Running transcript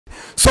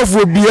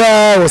sofo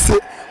bia wo se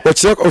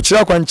o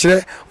kire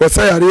kwankyere wo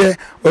se yare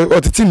o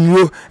tete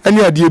nuo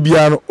ane ade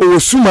bia no o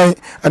suman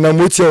ana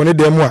Motia woni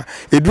dem a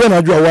edura na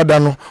adwo awada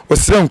no o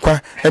sere nkwa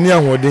ane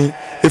ahoden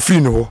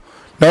efiri no ho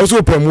na wo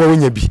so Paamuu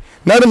wonya bi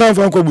na de na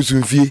mfa nkwa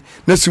busumfie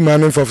na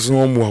suman no mfa so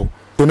wo mo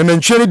ho na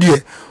ntwe ne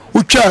de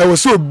utwa wo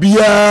se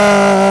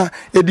bia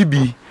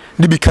edibi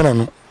dibi kana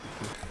no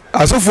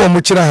asofo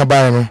mo kire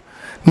haban no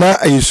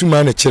na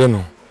ayesuma na kire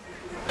no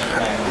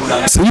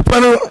se nipa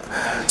no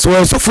so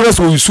asofo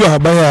so yusu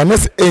haban ya na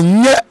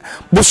enye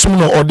bosum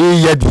no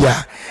ode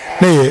yadia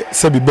na ye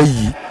se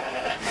bibayi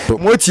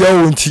Motia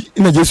wonti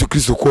na Yesu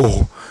Kristo ko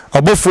ho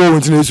abofo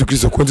wonti na Yesu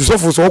Kristo ko nti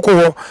sofo so ko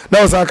ho na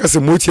wo san akase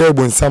Motia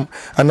ebonsam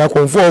ana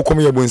konfo okom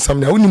ye bonsam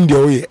na wonim de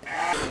oye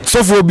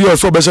sofo bi o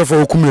so be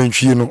shefa okum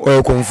nantwie no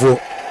o konfo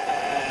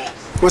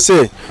ko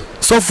se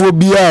sofo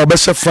bi a be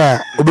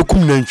shefa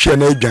obekum nantwie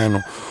na adwan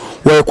no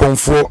wo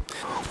konfo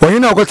won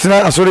na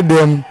akotena asore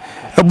dem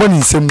eboni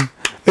nsem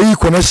eyi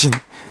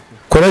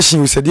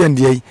connection usedi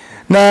ande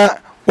na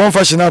won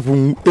fa shinap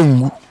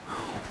engu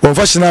won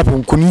fa shinap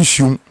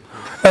nkunisium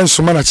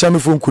ensoma na chiame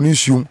fo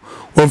nkunisium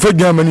won fa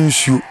dwama ni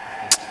nsuo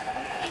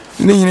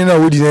ne nyine na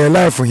wodi na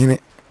life hine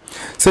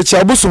se chi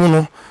Abosom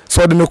no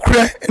so de no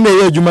kure na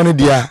ye adwuma no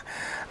dia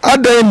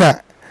adan na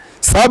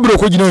sabro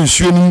ko gina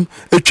nsuo nim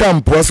etwa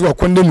mpo ase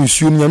kwakonde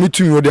nsuo nim nyame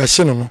tumi wode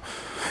ahye no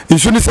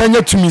nsuo ni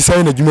sanya tumi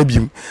sai na adwuma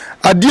biem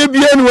ade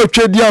bia ne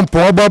watwa dia mpo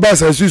ababa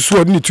sa susu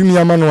wode ni tumi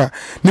ama no a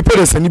nipa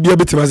de sani bia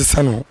betima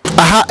sesa no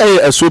aha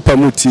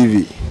Paamuu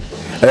TV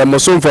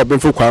mosom for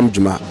benfo kwam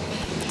djuma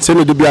se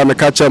ne de bia me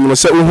ka chem no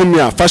se ohumi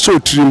a fa sha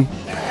otrim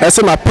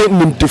ese na pe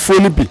nimdefo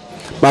ni bi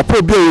ma pe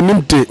obi o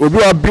nimde obi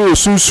wa bi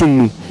osunsun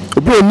mu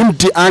obi o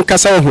nimde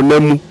ankasa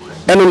honamu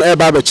eno no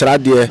eba be kira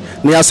de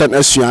ne asan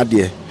asua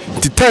de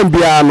ti time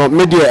bia no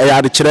me de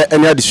ya de kire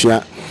ene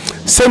adesua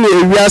se ne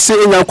ewiase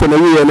enyanko na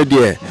wiye ne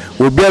de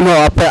obi no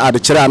wa pa ade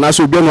kire ana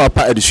so obi no wa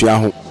pa adesua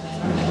ho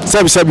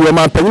se bi o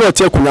man panyin o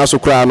te akunya so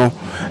kura no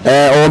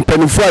o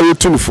mpanifo a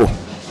yetumfo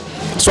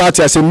so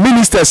ati as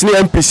ministers ni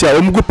MPC a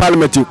omugu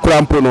parliament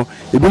kurampo no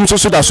ebim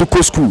so da so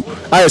ko school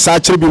aye sa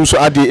kire bim so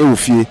ade e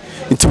ofie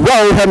nti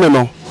wa o heme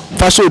no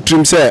fa so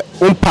trim se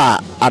umpa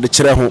ade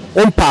kire ho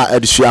umpa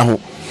adesua ho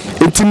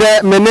nti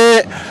me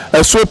ne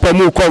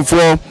Paamuu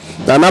konfo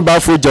na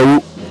bafo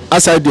jawu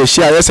aside de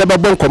hia yese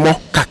bebo nkomo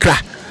kakra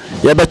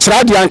ye be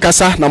kira de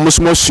ankasa na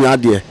musumo sua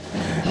de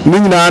ni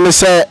nyina ne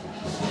se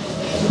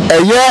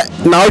eye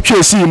na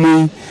otwe si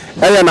mu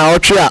eye na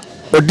otwe a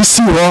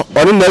odisi ho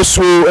oni na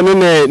su ene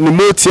ne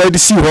Motia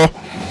odisi ho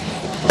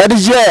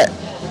edije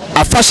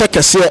afasha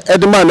kese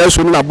edema na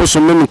su na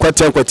Abosom ne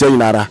nkwate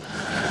nyinara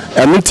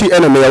enunti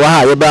ene me wa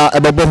ha ye ba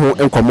ebebo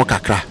ho nkomo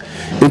kakra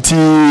nti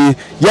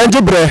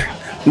yanje bre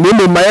ne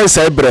me mayen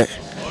sai bre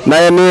na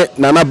ye ne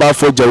nana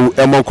bafo jawu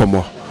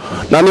emokomo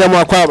na ne mo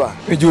akwaba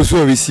eji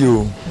so obisi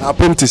o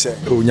apomti se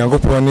o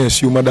nyankopon ne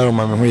asu madaro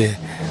ma me ho ye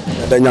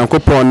da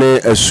nyankopon ne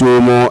asu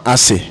mo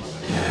ase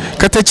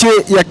katachi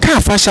ye ka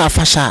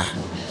afasha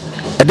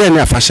ede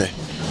ne afasha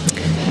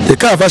ye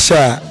ka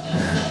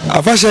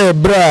afasha ye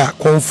bra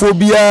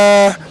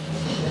konfobia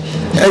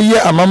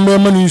eye amamre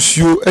ma ni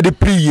nsuo ede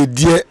pri ye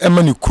die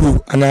ema ni kru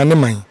ana ne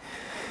man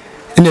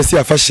ene si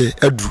afasha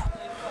adu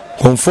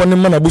konfo ne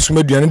ma na Abosom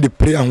aduane de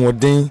pri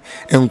ahoden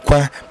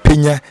enkwa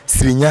penya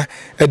sirinya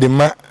ede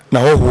ma na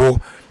hoho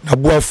na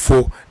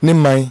boafo ne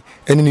man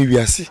ene ne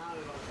wiase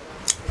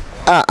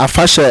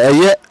afasha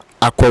eye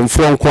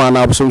akonfo nko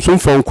ana Abosom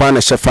somfo nko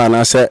ana shefa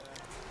na se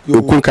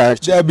okunka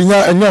ja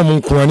binya enyam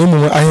nko ana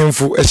mu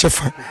ahemfo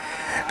ehyefa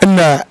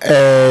na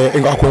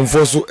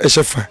akonfo so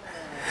ehyefa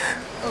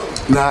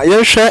na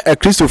yehwe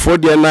Christopher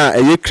de na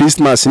eye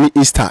Christmas ni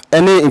Easter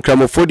ene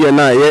nkramofo de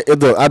na eye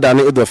Idul Adha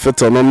ni Idul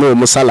Fitr no no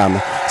musala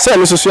no se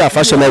no so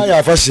afashe na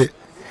afashe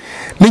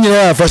ni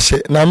nyina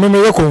afashe na meme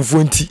ye konfo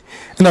nti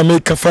na me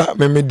kafa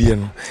meme de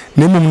no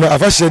na mum no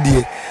afashe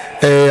de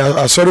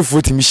asori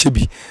foti mi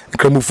shebi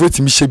nkramofo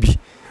ti mi shebi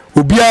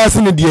obi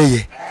ase ne de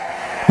ye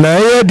na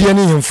ye de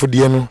ne hemfo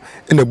de no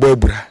ene bo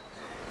abura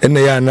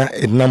ene ya na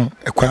enam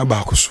ekwa ba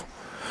akoso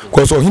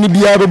koso hini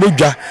bia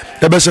bebedwa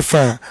ebe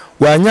shefa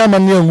wanya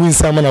amane angu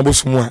nsama na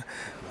Abosom a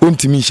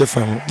ontimi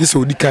shefa ho dise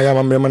odika ya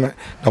amamre na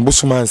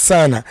Abosom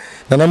ansana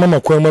na mama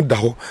kwan ma da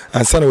ho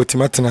ansana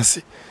watimatena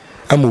se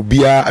ama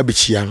bia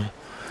abechia no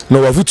na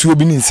wafutu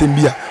obi ni nsem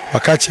bia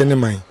waka che ne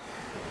man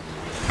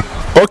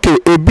okay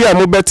ebi a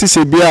mobeti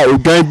se bia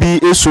ogan bi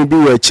esun bi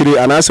wa akire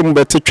anase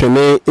mobeti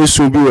twene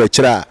esun bi wa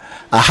akire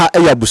aha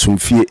eya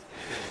Abosomfie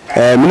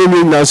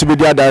mene na so bi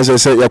dia danse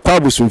se yakwa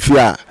Abosomfie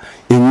a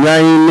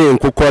enyan ne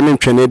nkokọ ne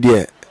twene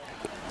de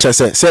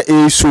chese se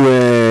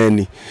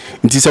esuani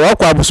nti se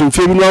wakwa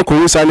Abosomfie bi no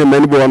akọ sa ne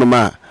mani bo no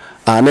ma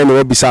ana ne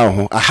wabisa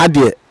ho aha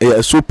de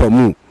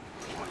Paamuu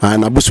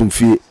na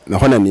Abosomfie na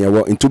hona ne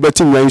yewo nti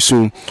beti nwan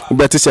sun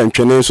beti se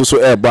ntwene so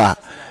ebo a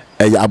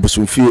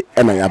Abosomfie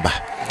na yaba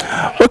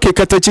okay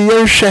katachi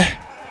yenhwe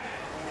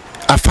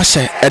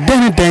afasha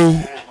den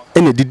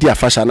ene didi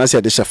afasha na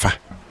se de shefa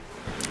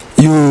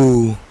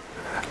yo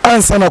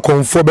ansa na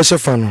konfo be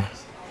shefa no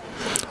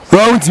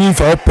wa untimi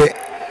fa ope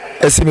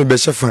ese me be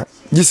shefa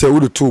gye sɛ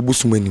wode to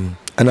Abosom anim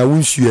ana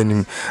wonsu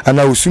anim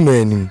ana wosuma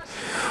anim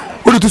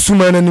wode to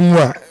suma anim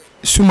a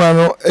suma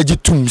no agye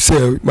tum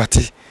sɛ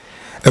mate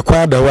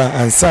ɛkwa adawa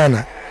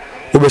ansana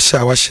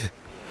wobɛhyɛ wahye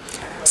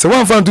sɛ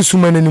wamfa to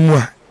suma anim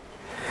a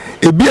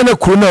ebia na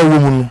kuro na wo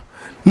mu no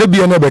na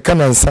bia na bɛka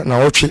nansa na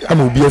wɔtwe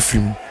ama obi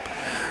afim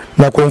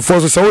na konfo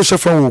so sɛ wo hye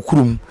fa wo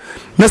kurum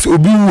na sɛ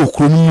obi wo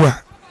kuro mu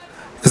a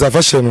ɛsa fa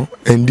hye no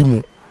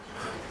andimu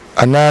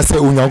ana sɛ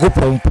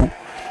onyankopɔn mpo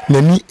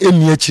nani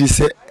eni akiri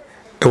sɛ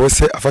ɛwɔ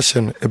sɛ afa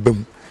hye no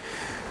ɛbam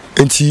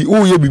enti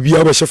wo yɛ bibia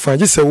wo bɛhye fa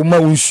gye sɛ wo ma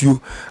wo nsuo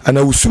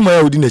ana wo suma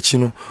ya wodi n'akyi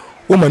no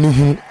wo ma ne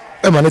hu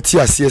ɛma ne ti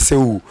ase sɛ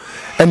wo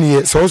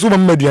ɛne sɛ wo so ba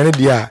ma aduane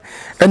dia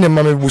a ɛne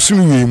ma me bosum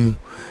wie mu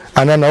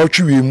ana na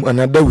wotwe wie mu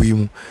ana da wie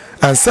mu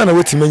ansa na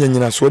wotime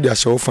nyanyina so de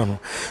ahyɛ wo fa no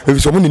ebi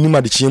so mo nim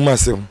ade kyi mu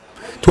asɛm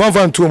to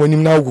wanfa nto mo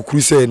nim na wo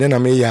kukuru sɛ ne na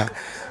me ya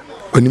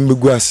onim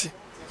begu ase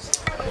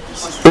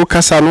o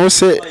kasa no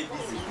sɛ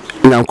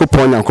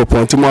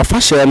nyankopɔn ti mo afa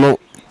hyɛ no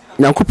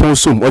nyankopɔn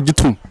som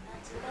ogitum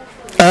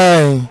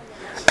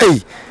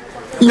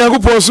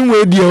nyankopɔn som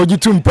we dia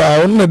ogitum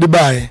pa on na de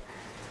bae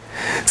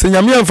sɛ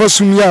nyame amfa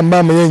som ya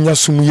mba ma nya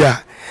som ya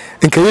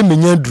nka ye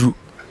menya duru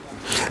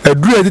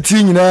aduru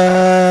atiti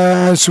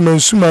nyina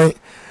suman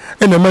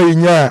ena ma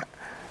yenya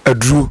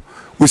aduru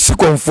osi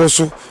konfo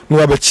so no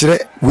abɛkyerɛ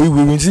we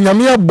nti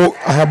nyame abɔ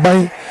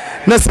ahaban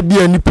na sɛ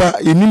bia nipa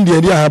enim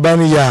de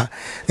ahaban ya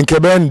nka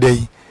bɛ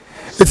ndai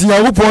eti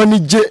nyankopɔn ni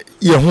gye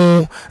ye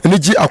ho ni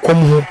gye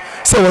akom ho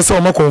sɛ wɔ sɛ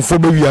ɔma konfo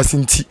ba wiase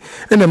nti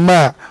ena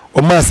ma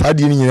ɔma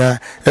saade ni nyina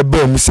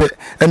ɛba mu sɛ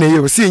ena ye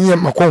sɛ yenya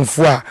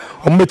makonfo a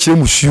ɔma kyerɛ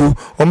musuo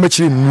ɔma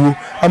kyerɛ nuo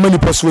ama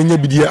nipa so nya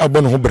bidie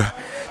abɔ no ho bra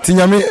ti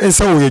nyame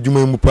ensa wo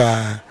yadwuma mu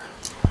pa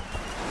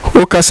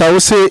o kasa wo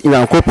se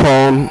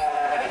nyankopɔn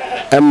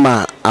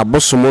emma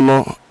Abosom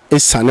no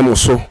esane mo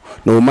so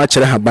na o ma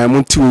kyerɛ haban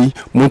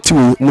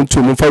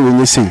montiwi fa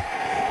wenye sei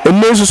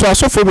emu so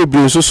asofo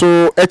bebre so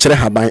kyerɛ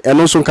haban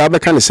eno so nka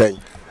bɛka ne sɛn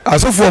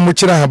asofo mo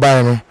kyerɛ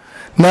haban no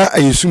na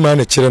ayesuma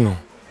na kyerɛ no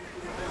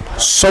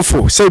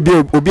sofo say bi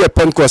obi a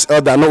Pentecost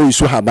elder na o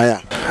yisu haban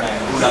a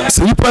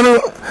sɛ nipa no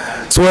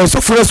so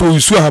asofo na so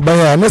yisu haban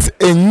a na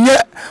enye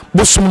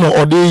bosom no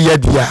ode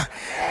yadia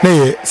na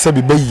ye sɛ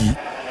bi bayi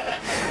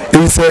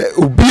sɛ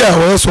obi a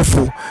wɔyɛ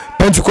sofo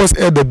Pentecost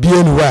elder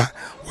bia ni wa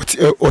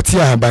ɔte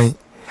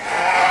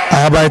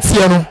ahaban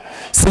tie no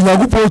sɛ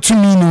nyankopɔn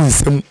tumi ni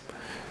nsɛm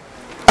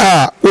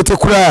a wote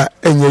kura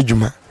enya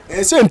adwuma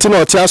sɛ nti na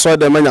ɔte aso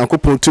da ma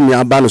nyankopɔn tumi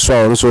aba no so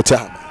a ɔno so ɔte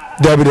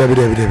dabi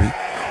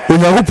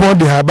onyankopɔn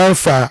de haban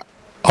fa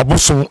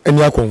Abosom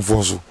ani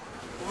akonfo so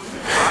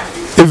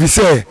evi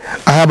sɛ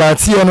ahaban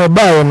tie no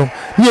baa no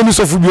ne ani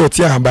sofo bi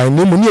ɔte ahaban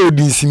ne mu ne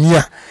odi nsini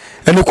a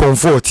ɛne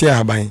konfo ɔte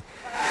ahaban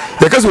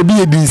yɛka sɛ obi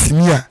yɛ di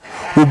nsini a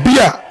obi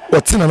a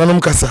ɔte nananom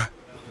kasa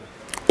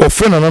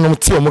ofre nananom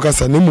te ɔmo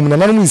kasa ne mu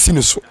nananom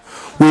nsini so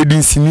we di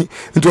nsini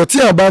nti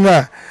ɔte ahaban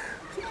a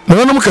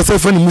nananom kasa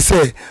fa ne mu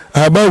sɛ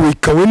ahaban we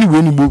ka woni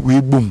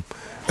we bom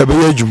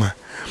ɛbɛyɛ adwuma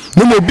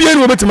ne mo obi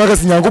ani obetima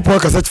kasa nyankopɔn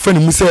kasa fa ne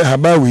mu sɛ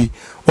ahaban we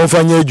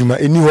ɔmfa nya adwuma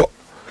eni hɔ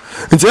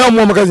nti ya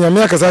mo kasa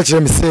nyame akasa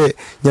kyerɛ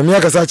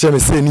me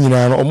sɛ ni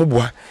nyina no ɔmo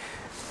boa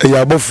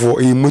ɛyɛ abɔfo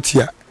ɛyɛ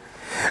Motia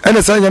ɛna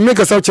sɛ nyame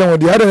kasa kyerɛ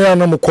wɔde ada ya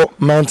na mokɔ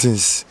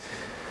mountains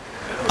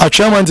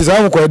atwa mountains a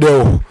mokɔ ɛdɛ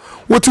wɔ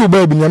wotu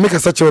ba bi nyame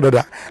kasa kyerɛ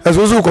dada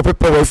ɛso so kɔ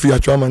pepa wa free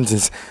atwa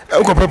mountains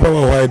ɛkɔ pepa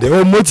wa hɔ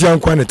ɛdɛ o Motia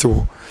nkwa ne te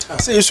wɔ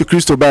sɛ Yesu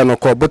Kristo ba no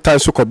kɔ botan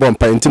so kɔ bɔ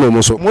mpa nti na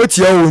mo so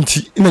Motia wɔ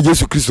nti na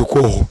Yesu Kristo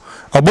kɔ hɔ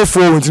abɔfo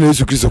wɔ nti na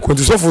Yesu Kristo kɔ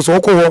nti sɔfo so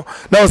kɔ hɔ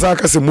na wo san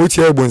aka sɛ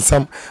Motia yɛ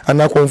bonsam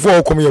ana konfo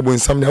ɔkɔm yɛ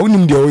bonsam na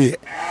wonim deɛ woyɛ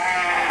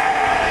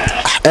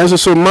enso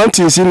so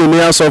mountains ni ne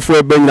asofo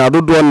ebe nyina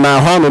dodo na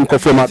ho anom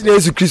kofo ma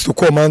Yesu Kristo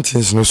kɔ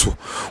mountains no so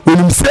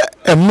wonim sɛ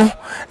ɛno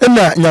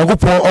na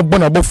nyankopɔn ɔbɔ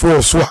na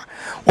bɔfo so a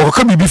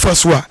ɔkaka bibi fa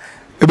so a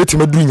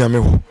ebetima duru nyame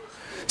ho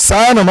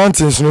saa na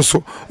mountains no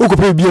so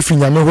wokɔpɛ bibi afi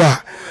nyame ho a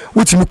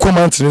wotimi kɔ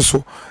mountains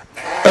so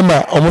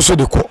ɛma ɔmo so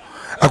de kɔ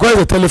akwa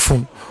the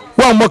telephone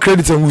wa mo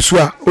credit nwusu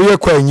a oyɛ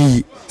kɔ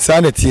anyi saa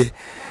na tie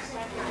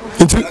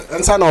nti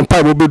nsa na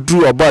mpa bo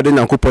beduru obo de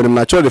nyankopɔn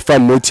na kyerɛ de fa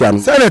Motia no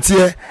saa na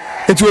tie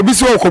nti obi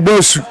so ɔkɔbɔ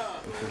asu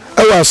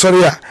ɛwɔ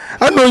asɔre a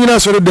ana onyina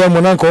asɔre dɛm mo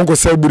na nka ɔnkɔ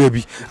sa bura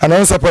bi ana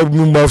nsa pa bi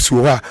mu asu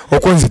hɔ a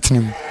ɔkɔ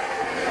nzetinim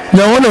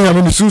nya wɔn na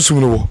nyame no sunsum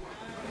no wɔ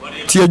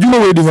ti adwuma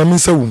we de nyame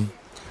nsa wum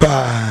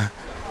pa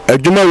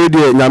adwuma we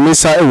de nyame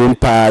nsa ewum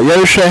pa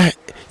yɛhwɛ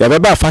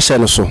yɛbɛba afa hyɛ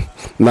no so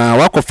na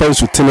wakɔfa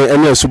nsutene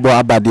ɛne asubɔ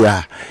abade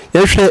a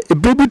yɛhwɛ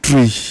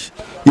ebrebitri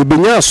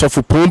yɛbenya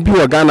asɔfo pon bi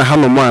wɔ Ghana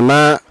hanom a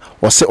na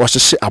ɔse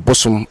ɔhyehye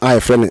Abosom a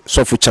yɛfrɛ ne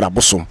sɔfo kyerɛ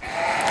Abosom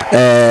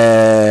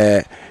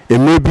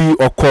emebi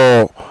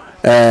ɔkɔ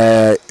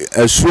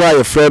asu a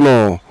yɛfrɛ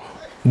no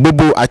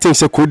bobo I think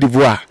sɛ Cote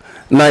d'Ivoire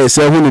na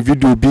yɛsɛ ho ne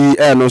video bi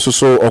no nso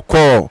so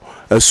ɔkɔ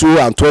asu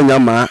Antoine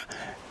Nyama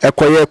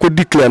ɛkɔyɛ ko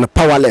declare no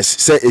powerless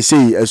sɛ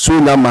ɛsɛ asu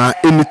Nyama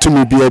eni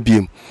Tumi bi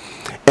abiem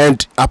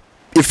and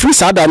if you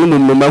said that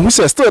no who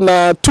says still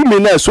na Tumi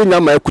na asu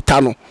Nyama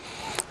ekuta no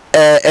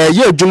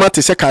ɛyɛ adwuma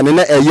te sɛ kane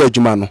na ɛyɛ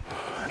adwuma no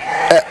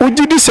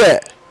ugidi sɛ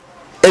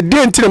a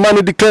day until the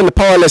man declare the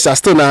powerless are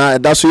still na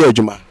that's your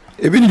juma.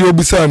 Even you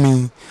bisa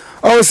me.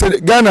 I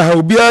said Ghana ha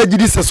obi a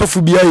gidi se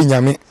sofu bia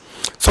nyame.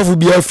 Sofu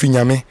bia fi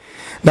nyame.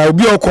 Na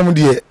obi a kom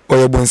de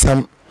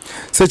oyebonsam.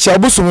 Se chi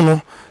Abosom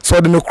no so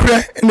de no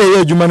kra na ye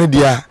adwuma no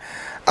dia.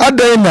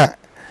 Adan na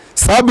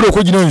sabro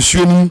ko gina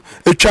nsuo nim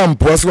etwa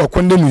mpo ase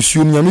wakonde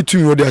nsuo nyame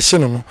tumi wo de ahye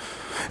no.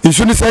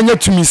 Nsuo ni sanya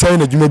tumi sai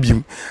na adwuma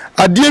biem.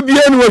 Ade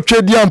bia ni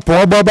watwa dia mpo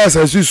ababa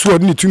sa susu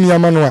ode ni tumi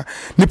ama no a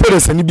ni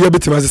pedesa ni bia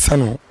betima asesa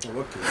no.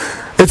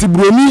 Eti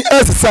bromi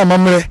asesa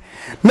amamre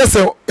na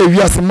se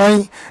ewiase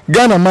man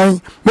Ghana man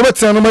mo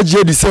betia no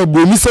magye di se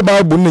bromi se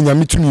Bible na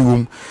nyame tumi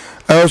wom.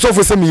 So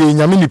for some ye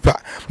nyame nipa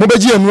mo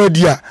begye anu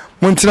adi a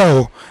mo ntena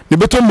ho ne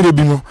beto mire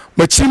bi no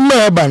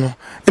machimma aba no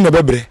e na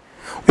bebre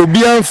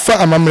obi anfa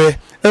amamre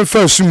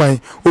enfa suman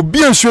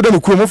obi ansuo da ne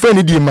kuo mo fa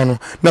ne di ma no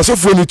na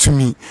sofo ne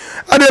tumi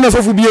ade na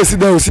sofo bi esi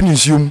da osi ne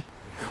nsuom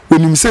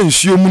onim se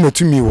nsuom na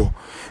tumi wo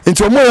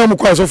enti omo ya mo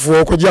kwa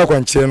sofo ko gye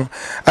akwankyere no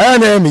aya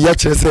na me ya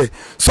kyere se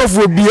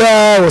sofo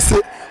bia wo se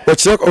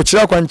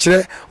ochira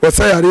akwankyere wo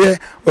se yare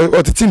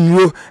otiti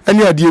nuo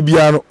ani ade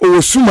bia no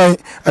o suman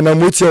ana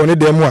Motia woni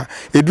dem a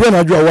edura na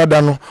adwo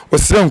awada no o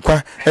sire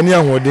nkwa ani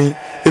ahoden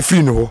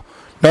efiri no ho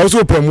na wo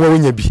so pamu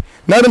wonya bi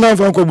na ade na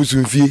mfa nkwa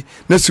busumfie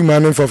na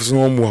suman no mfa so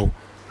wo mo.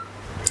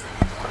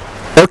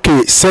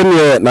 Okay,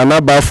 senior Nana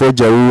Bafo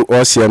Jawu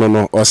Osia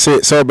no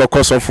ose se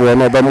obekọ sofo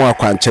no be mo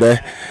akwankyere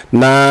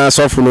na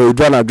sofo no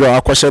edwa na dwo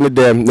akwhye ne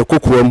dem ne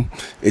kokuom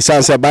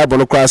esanse Bible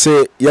no kwa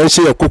se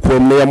yenhye ye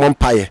kokuom ne yemo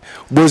mpaye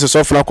bo se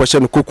sofo na akwhye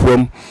ne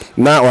kokuom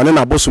na one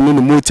na Abosom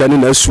ne Motia ne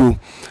na asu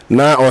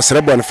na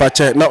osere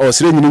bonfache na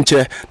osere nyini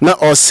nche na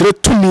osere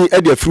tumi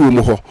e de afiri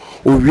mu ho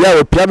owia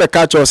opia be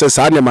ka cho se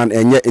sa ne man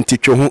enye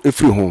ntitwe ho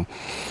efiri ho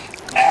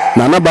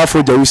Nana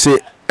Bafo Jawu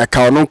se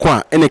eka no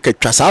kwa ene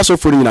ketwa sa so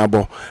for nyina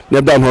bo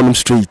na bra honum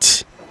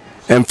street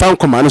emfa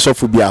nkoma ne so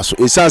for bia so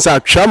esansa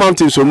atwa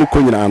mountain so mu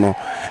ko nyina no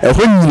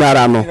ho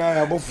nyinara no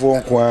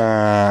abofo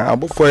kwa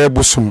abofo ye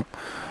Abosom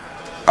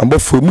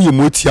abofo mu ye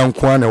Motia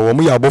nkwa na wo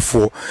mu ye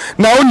abofo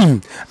na onim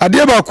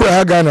ade ba ko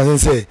ha Ghana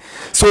sense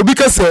so obi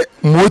ka se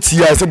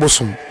Motia se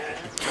Abosom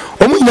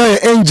omu nyina ye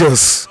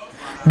angels,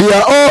 they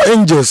are all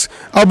angels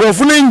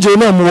abofo na angel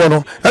na mu wo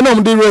no na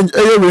omu de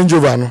range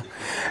over no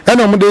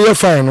na omu de ye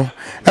fine no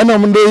ana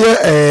munde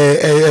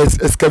ye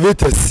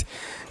excavators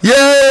ye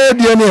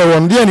de ne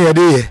won de ne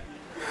de ye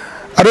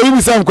ado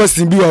bi sam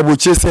question bi wa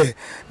boche se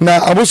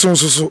na Abosom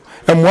soso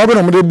emwa be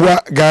na munde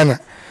bua Ghana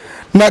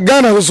na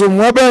Ghana soso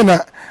mwa be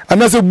na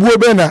anase buo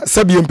be na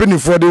sabi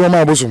empenifo de ma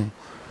Abosom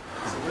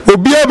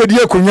obi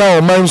abedi akonya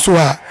o man so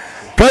ha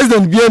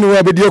president bi ene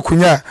wa bedi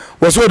akonya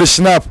wo so de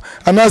snap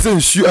anase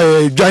nsu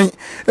dwan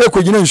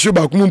ekogina nsu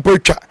ba kum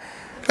mpotwa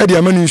ade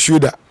amani nsu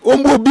da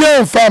ombo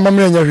bia mfa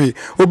amamre nyahwe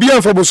obi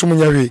amfa Abosom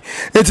nyahwe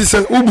eti se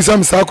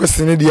ubusam sa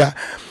kwesene dia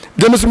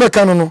demeso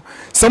meka no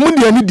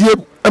samude ani die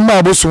ma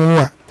Abosom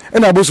a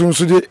ena Abosom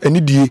so de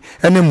ani die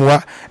ene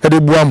moa ede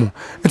buamu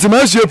eti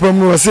ma asu epam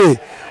no se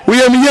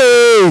uyemi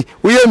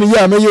ye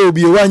ameye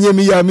obi o anye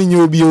mi ya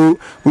minye obi o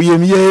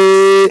uyemi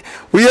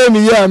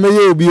ye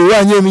ameye obi o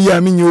anye mi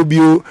ya minye obi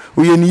o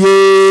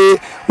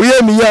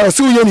uyemi ya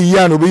so uyeni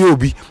ya no be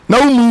obi na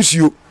umu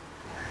nsuo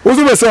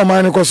ozo be se o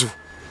man ne koso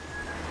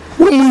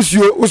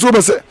umusio uso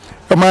be se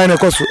man ne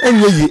koso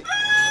enye yi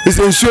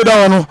ise nsuo da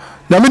wono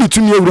na me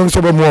tumi ewuram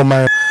so be mo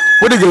man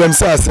wo de gelem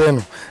sa ase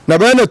no na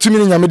be na tumi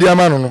ni nyame de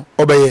ama no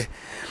obeye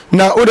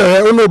na wo de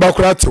ono ba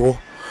kura tewo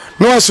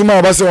no asuma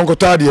obase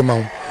wonkota de ma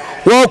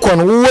wo ko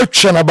no wo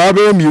twa na ba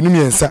be mienu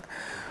miensa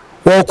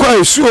wo ko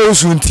esu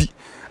osu nti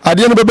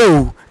ade no bebe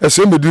o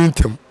eso medu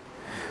ntem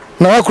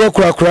na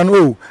wakura kura no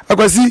o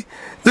akwasi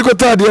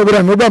dikota de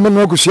ebra no ba me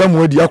no akosia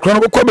mo adi akura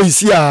no ko ba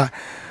isi a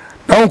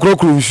na wonkura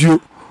nsuo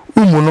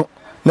umu no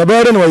na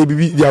bayare na waye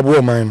bibi di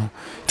abo man no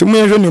timu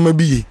yenhwe ne ma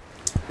biye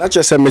na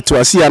chese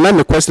metuasi ana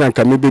me question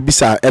kan me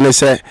bebisa ene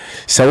se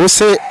wo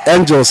se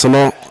angels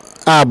no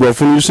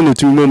abofo no so ne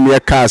tumi no me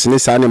cars ne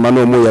sa ne ma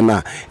no mo ye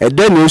na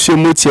ede ne ohwe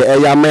Motia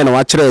eya men na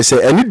wa kire se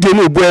eni die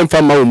ne obu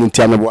emfa ma wo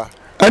muntia me boa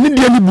ani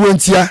die ne bu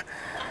ntia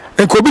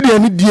enko bi de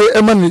ani die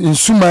ema ne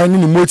nsuma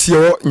ne Motia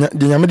wo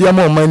de nyame de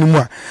ama man ni mu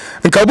a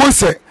enka bo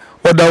se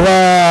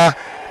odawa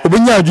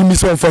obenya adwumi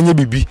so mfanye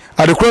bibi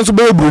adekoro so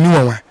be broni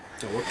wanwa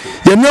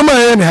ye nyama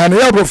ye ne ha ne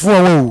ya brofo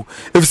wanwa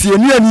efisi ye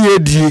nua ni ye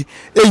die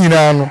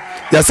enyina no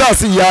ya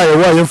saasi ya ye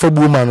wa ye mfa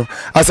bu ma no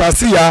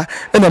asasi ya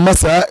ena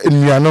masa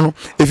nua no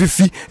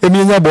efifi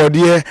eminya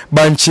bode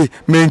banche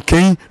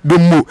menken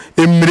dommo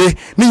emre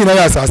ni nyina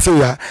ya asasi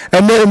ya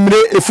ena emre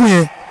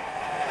efuye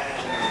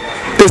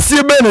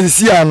esi be na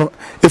esi ya no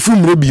efu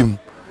mre biem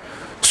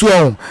so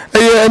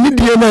ani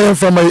die na ye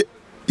mfa ma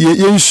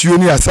ye nsuo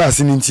ni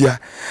asasi ni ntia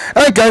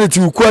aka ne ti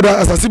kwada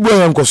asasi bo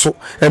ye nkoso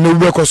ena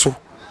ube koso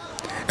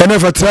ena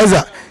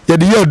fertilizer ye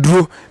de ye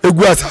duro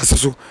egu asasi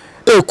so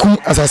ekum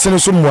asase no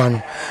so mwa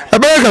no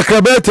abaya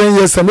kakra ba 10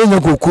 years amenya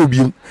kokko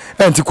biem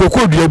enti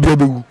kokko dua bia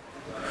bewu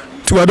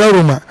ti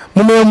wadaroma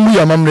moma mu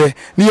ya mamre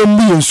ne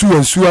yembu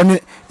yensu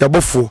ane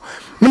yabofo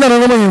mina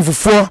na no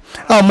yemfofo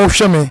a mo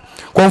hweme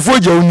konfo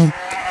gyauni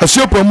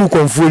asio Paamuu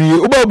konfo ni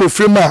oba be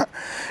frema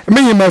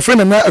menyi ma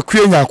frema na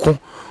akue nyako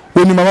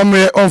woni mama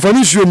mre onfa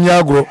ni nsuo ni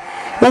agro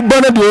wo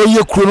ba na de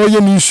oye kuro no ye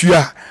ni nsuo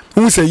a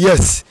wo say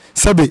yes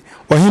sabe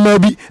ohima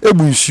bi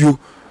ebu nsuo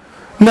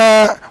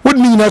na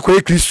wodi nyina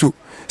kwa Kristo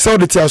so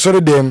de ti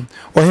asore dem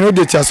ohino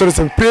de ti asore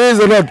say praise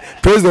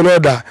the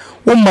Lord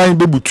wo man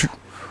bebutu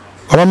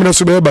amamre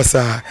so be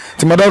basa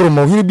ti madaro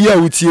mo hini bia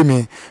wotie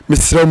me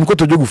mesra mu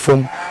kotojogu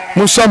fom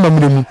mo so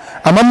amamre mu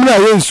amamre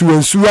aye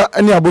nsuwa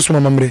ani Abosom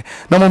amamre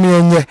na mo me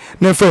enye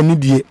na fa ni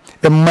die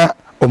emma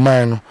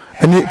oman no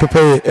ani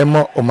pepe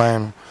emma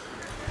oman no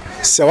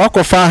se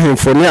wakofa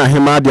ahemfo ne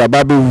ahema de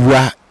ababe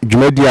wua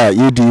dwumadi a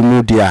yedi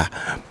mu dia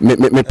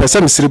me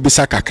pese mesre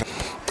bisa kaka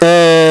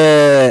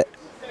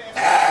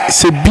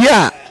se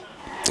bia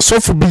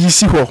sofu bi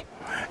yisi ho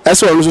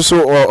eso onu so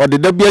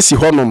odeda bia si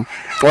honom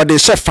ode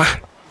shefa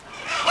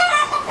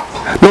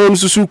na onu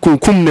so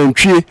kunkum na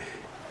ntwie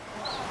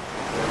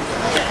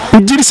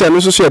ujiri se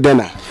no so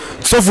edena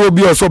sofu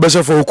bia so be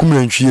shefa okum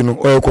na ntwie no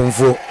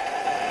oyekonfo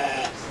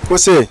wo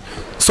se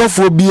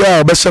sofu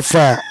bia be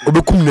shefa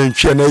obekum na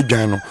ntwie na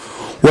adwan no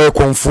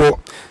oyekonfo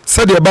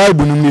se de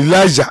Bible no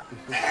Elijah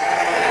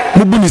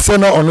mubuni se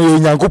na ono ye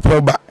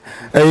Nyankopon ba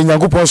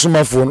Nyankopon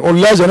somafo no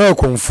Elijah na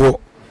oyekonfo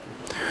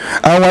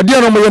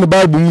awade no mo ye no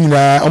Bible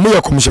nyina omo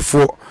ye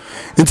komhyefo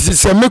enti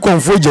se me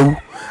konfo jawu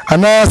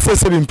ana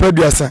se bi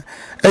mpaduasa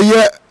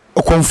eye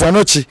okonfo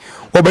no chi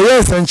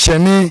obeye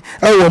sanchene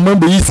awo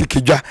mambo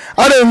yisikidwa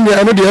ara nne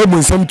ano de abu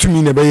nsam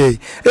tumi ne beye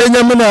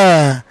enyame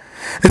na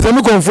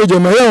ezami konfo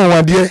jama ye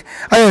wonwade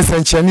aye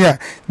sanchene a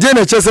je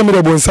na chese me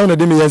de bu nsam na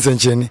de me ye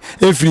sanchene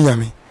efiri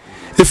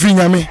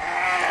nyame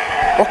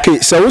okay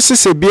so we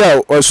se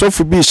bia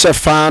osofu bi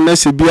shefa na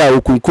se bia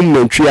okunkum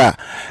nantwi a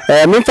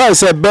me fa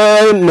se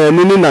be na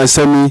nuni na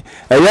nsami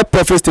eye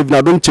prophetive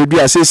na don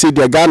chedua se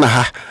de Ghana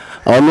ha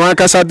ono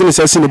akasa de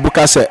se ne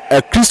buka se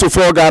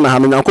Christopher Ghana ha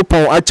no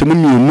Nyankopon achemu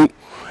mienu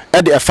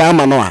e de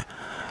fama no a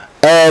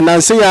na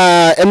nse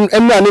ya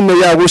emra ne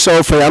ya wo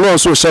so fa ya no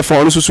so shefa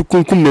ono so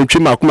kunkum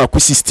nantwi makoma ku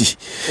 60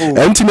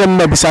 enti na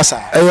mma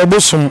bisasa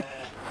Abosom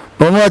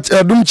no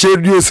adum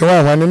chedua se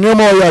wa hwane ne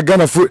mo ya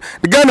Ghana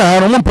ha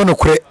no mo no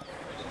kure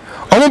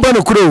omo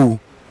no kure o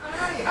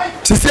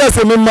sisi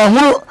ase me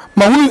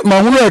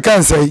mahunu e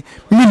kan sai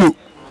milo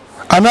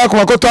ana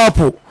akoma koto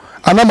apo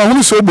ana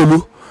mahunu so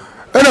bolo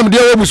ena mde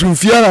wo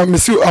busumfia na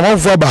mesi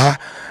amanfo abaha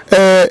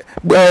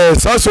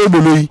sa so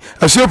bolo yi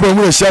asiopo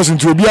mu na hia so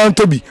nti obi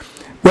antobi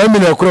 1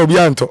 million kura obi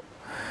anto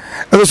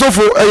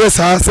sofo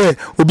sa se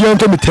obi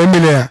anto mi 10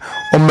 million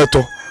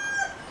ommeto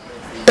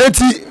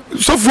eti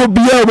sofo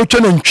bia obetwa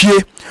na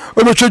ntwie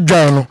obetwa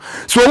dwan no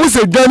so wo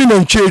se dwan na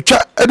ntwie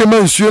twa e de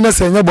mansuo na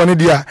se nya bone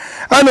dia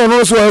ana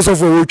no so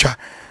sofo wo twa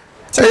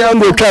se ya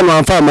ngo twa no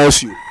amfa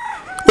mansuo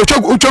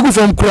otwa gu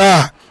fam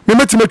kura me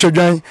meti metwa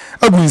dwan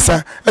agu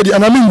nsa e de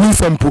aname ngu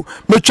nsa mpo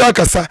metwa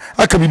akasa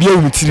aka bibia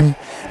wo mitirim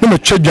na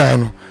metwa dwan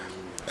no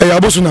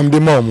Abosom na mde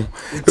mamu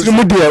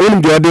mu dia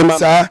wonu de ode ma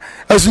sa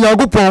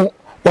asunyagopon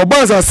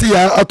wabanza si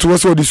ya atowo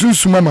so de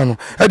sunsuma ma no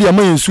e de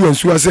ama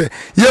yensu ase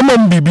ye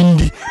mam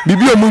bibindi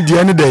bibi omu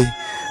dia ne dai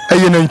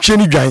eye na ntwe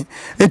ni dwan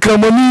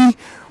nkramoni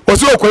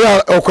oso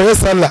okoya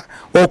sala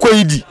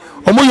okoyidi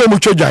omo ye mu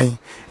twa dwan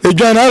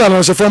edwan ala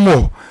no hye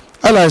mo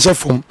ala hye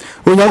fom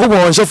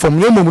onyagopon hye fom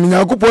ne mom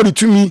nyagopon de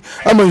tumi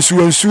ama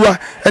nsuwa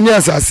ene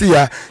asase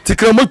ya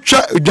tikramo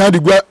twa dwan de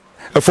gua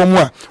fom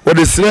a wo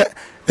de sre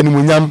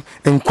enimunyam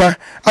enkwa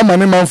ama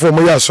ne manfo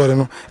mo ya asore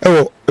no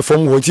ewo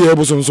efom wo ti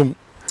Abosomsom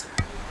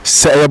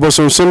se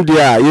Abosomsom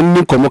dia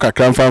yenni komo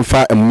kakra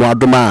mfanfa emu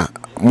adoma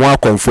mo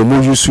akonfo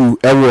mo yusu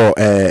ewo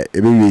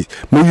ebewi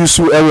mo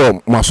yusu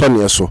ewo mo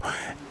asone so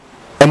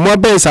emu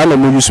aben sa na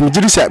mo yusu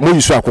mjiri se mo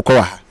yusu akokọ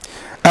wa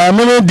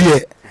amene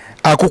die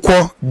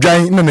akokọ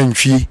dwan na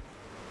nantwie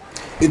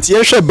enti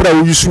yehwe bra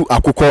wo yusu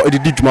akokọ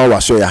edidi dwuma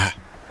wa so ya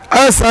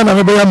asa na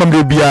mebe ya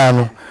mamre bia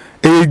no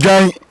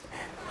dwan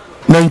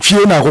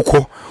nantwie na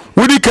akokọ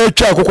wodi ka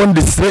twa akokọ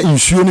de sere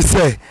nsuo ni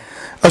se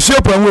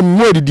asuopa nwe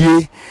mu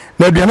odidie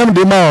na aduanam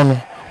de ma ono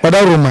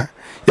wada roma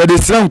ya de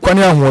sere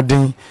nkwane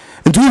ahoden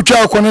nti wutwa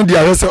akokọ no de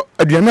ahese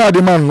aduanam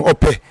ade ma no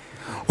ope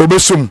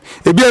obesom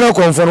ebia na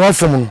konfo no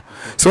wafom no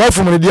se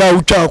wafom no de a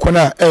wutwa akokọ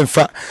na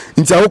emfa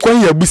nti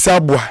akokọ ya busa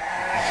aboa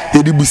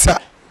ye di busa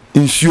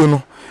nsuo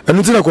no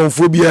enu ti na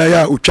konfo bia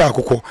ya wutwa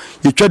akokọ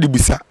ye twa de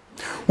busa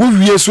wo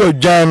wie so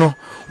adwan no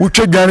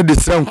wutwa dwan de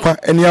sere nkwa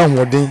ene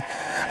ahoden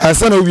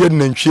ansa na wie de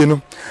nantwie no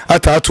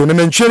atato na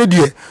nantwie no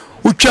de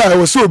utwa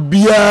wo so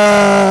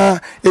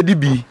bia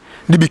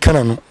edibi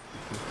kana no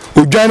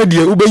odwan de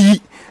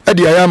ubeyi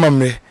ade aya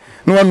mamre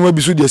no wanu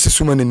abiso de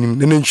sesuma nanim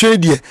na nantwie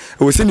de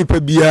wo se nipa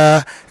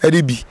bia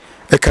edibi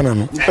kana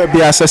no nipa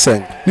bia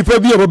sesen nipa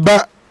bia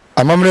baba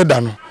amamre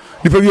da no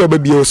nipa bia baba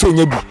bia wo so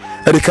nya bi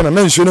ade kana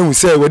na nsuo na hu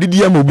se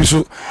wadidi ama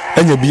obiso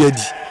anya bia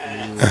di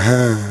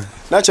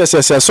na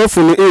chese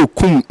sofu no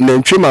ekum na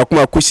ntwe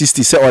makoma ku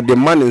 60 se ode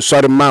man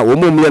nsore ma wo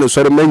mom ye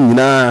nsore ma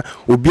nyina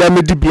obi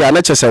amedi bia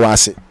na chese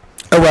wase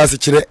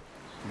kire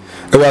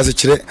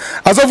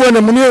asofo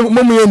na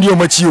mum ye ndi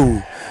omachi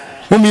o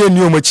mum ye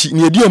ndi omachi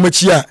ni edi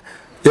omachi a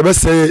ye be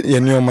se ye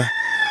nioma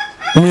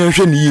mum ye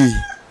hwe ni yi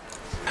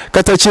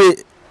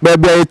katache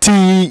babia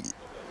eti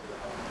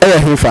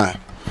Hefa.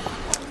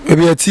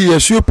 Ebi ati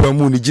yesu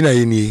Paamuu ni gina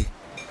ye nie.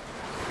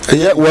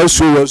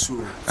 Wasu.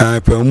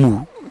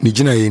 Paamuu ni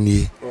gina ye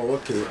nie. Oh,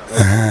 okay.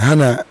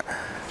 Hana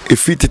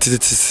efi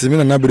tete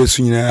me na bere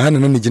su nyina hana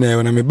na ni gina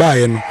ye na me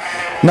baaye no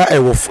na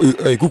ewo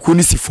kuku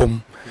ni si fom.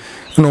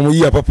 No mo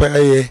yi papa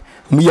aye,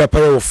 mo yi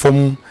apare wo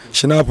fom,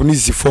 shina po ni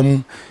si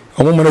fom.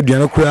 Omo mana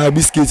duana kura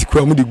biscuit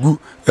kura mo de gu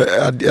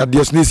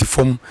adios ni si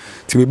fom.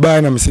 Ti me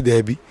baaye na me se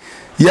da bi.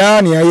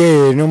 Ya ni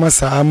aye no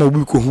masa ama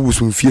obi ko hu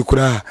busumfie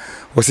kura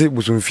wo se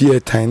busumfie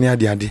tan ne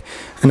ade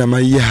na ma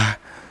yi ha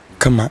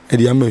kama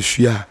ede ama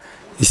hua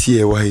isi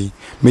e wa yi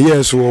me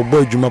ye so obo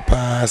adwuma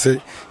pa se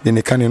de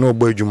ne kan ne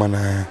obo adwuma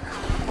na.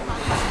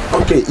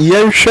 Okay,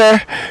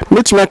 yenhwe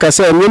metima ka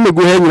se me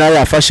megu ha nyina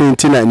ya fashion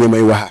tina ne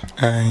mai wa ha.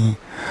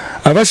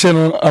 Abashe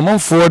no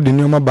amanfo de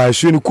ne ma ba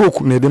hwe ni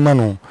koku ne de ma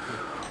no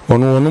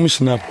ono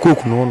mshina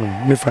koku no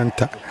ne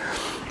fanta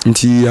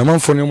nti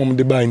amanfo ne mom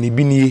de ba ni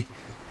bi nie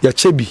ya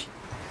chebi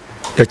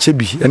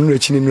enu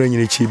echi ne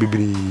nyina echi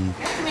bibiri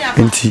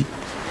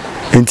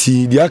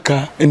enti di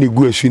aka ene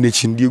gu asu ne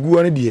echi di gu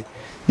ane de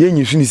ye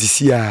nyi su ni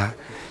sisi a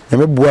ya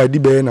meboa di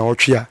be na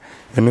otwe a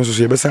eno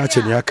so ye besa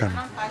ache ni aka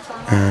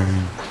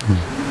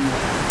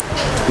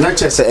na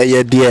chese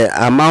eye de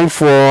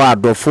amanfo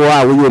adofo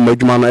a wo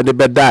madwuma no de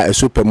beda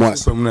asu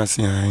Paamuu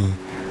ase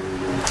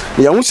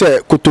ya hu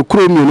se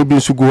kotokuro mi no bi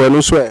nsu gu ho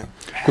no so e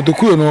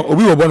kotokuro no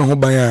obi wo bo no ho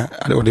ban a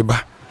ode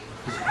ba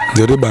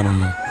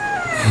no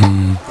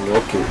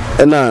okay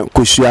ena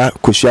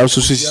koshua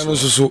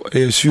susu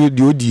esu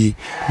di odi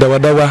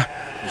dawa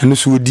eno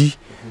so odi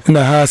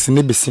na haas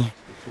ne bese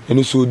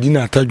eno so odi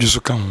na atadwu so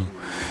ka ho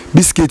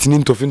biscuit ni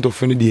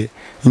ntofo ne de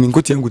ni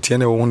nkotia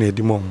na wo na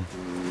edi mo ho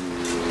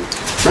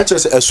na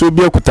chese esu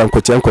bi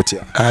akutankotia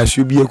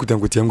esu bi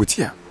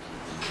akutankotia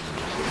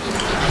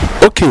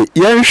okay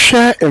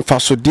yenhwe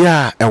mfasode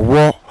a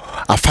ewo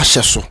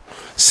afahye so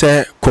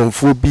se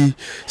konfo bi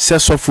se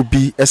sofo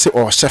bi ese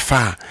o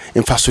hyefa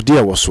mfasode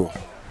ewo so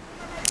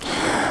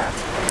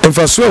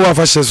mfaso wa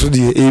afahye so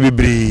de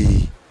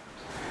ebibiri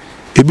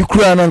ebi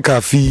kura na nka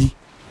afi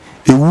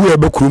ewu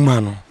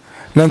ebekuruma no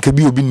na nka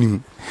bi obi nim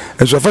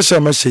enso afahye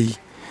ma hyi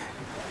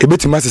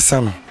ebetima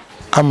sesa no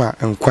ama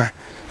nkwa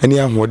eni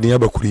ahoden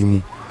abakuri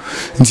mu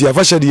nti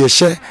afahye de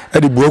yehye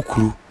ade bo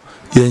akuru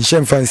ye nhye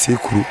mfanse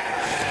ekuru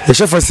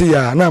yehye fase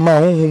ya na ma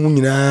honhom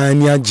nyina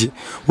ni age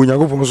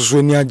onyagopo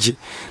so ni age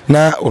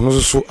na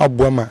ono so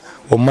aboa ma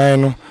oman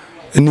no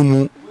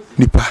enimu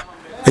nipa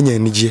enya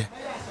anigye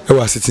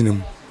ewa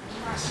asetinem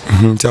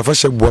nti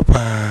afahye boa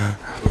pa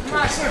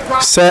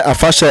se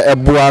afahye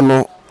eboa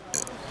no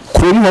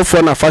krom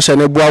hofo na afahye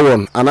ne boa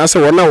won anase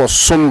wona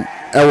wosom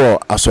ewo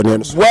asone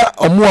no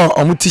wa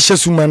omo tihye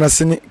suma na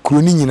se ne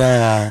kroni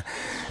nyina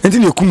enti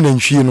ne kum na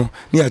nhwie no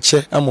ne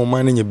ache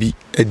amoman na nya bi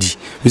adi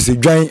bise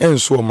dwan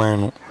enso oman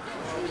no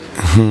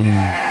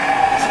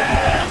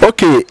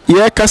okay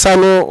ye kasa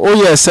no o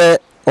ye se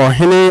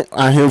ohene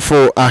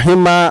ahemfo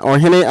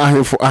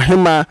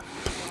ahema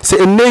se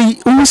enei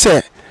hu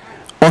se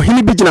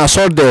ohene bi gina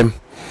so dem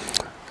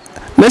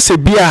na se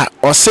bia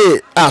o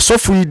se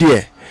asofu yi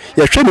de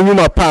ye hwe ne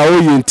nyuma pa o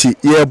ye nti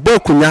ye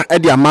bokunya e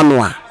de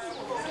amano a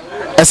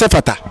ese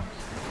fata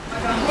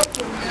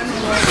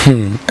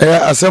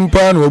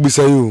asempa na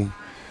obisa yo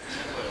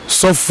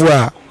sofu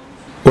a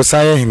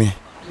osaye hene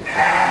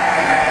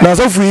na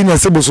sofu yi na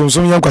se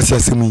bosonson yankwase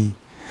asemi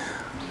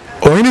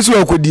ohini so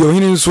akodi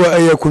ohini so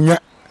aye akunya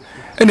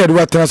ene de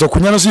watena so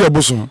akunya no so ye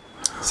bosom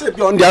se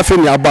bi on de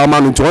afeni aba ma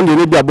no nti on de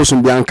ne bi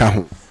abosom bi anka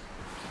ho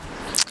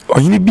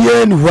ohini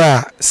bia ni ho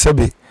a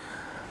sebe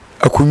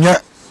akunya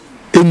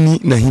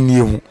eni na hinie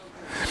ho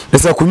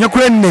nese akunya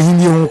kura ni na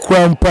hinie ho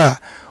kura mpa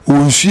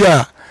wonsu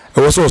a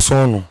ewo so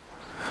son no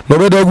no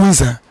beda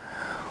gunsa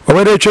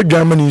obeda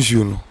twedwama ni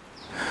nsuo no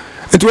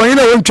enti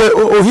ohina wontwe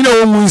ohina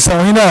wonsa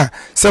ohina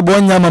sebe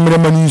onya mamre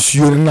mani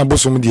nsuo na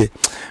bosom de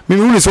me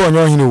hu ne se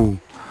onya ohina wo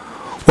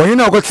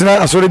ohina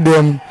okotena asore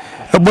dem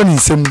ebo ni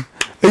nsem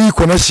eyi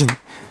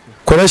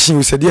connection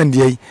usedi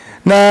ande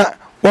na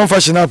one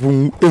fashion app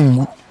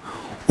engu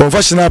one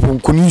fashion app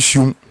nkoni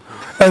nsuo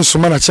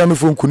ensoma na chame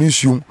fo nkoni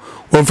nsuo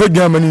one fa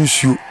dwama ni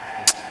nsuo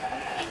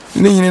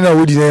ne nyine na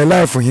wodi na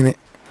life hine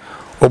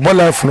obo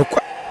life no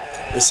kwa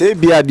se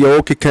bia de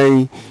o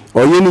kekan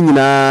oye ni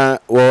nyina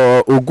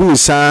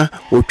ogunsa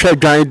otwa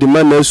dwan de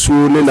ma na su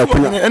ne na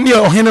kunya ene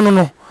ohine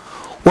no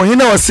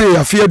ohine wase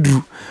afia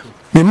duru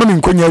me mama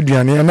nkonya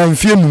aduane na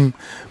mfie num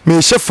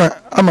me shefa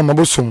ama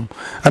mabosom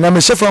ana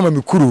me shefa ama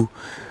me kuru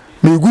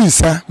me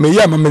gunsa me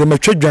ya amamere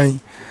matwadwan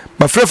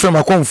ma frefre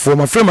makonfo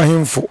ma frema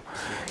hemfo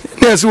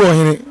na ese wo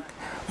hene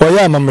o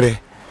ya amamere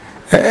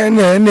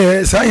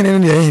ne sa hene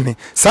ne hene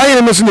sa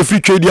hene no so na free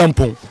trade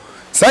ampon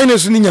sa hene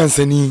so ni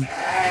nyansani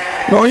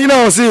no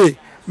hina o se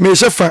me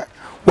shefa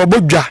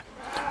wabodwa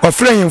wa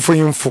frɛ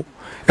hemfo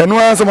eno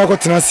ansa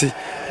makotena se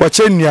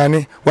wache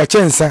nnuane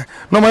wache nsa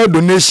no ma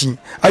donation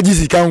agi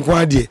sika nko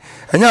ade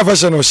enya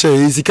afahye no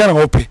hye sika na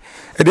hope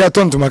e de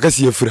atonto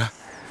makasi afura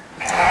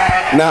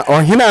na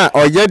ohina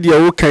oye de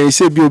wo kan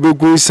se bi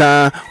obegun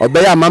sa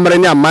obeya amamre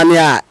ne amane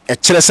a e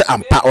kire se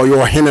ampa oyo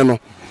ohene no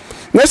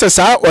nese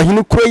saa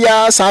ohini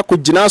kroya saa ko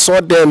gina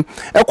so dem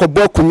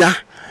ekobo akunya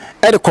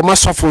e de koma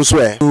sofo nso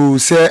o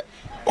se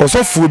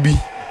osofo bi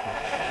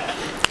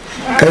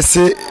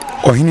ese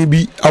ohini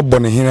bi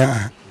abone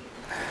hina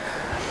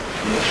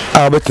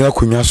a betina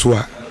akunya so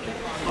a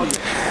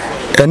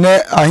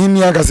ene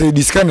ahini aka se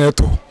diska na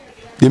eto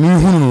de mi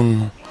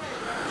hunu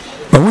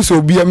ma hu so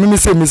obi a me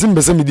se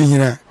mbese me di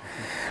hina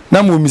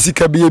na mo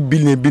misika be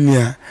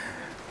billion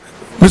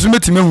mesu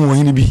metime hu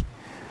ohini bi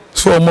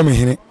so o mo me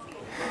hine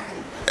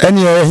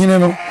eni ehine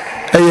no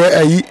eye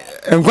ayi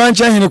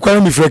enkwancha hine kwara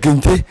mi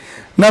frekente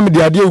na me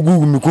de ade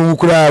ogugu mi kun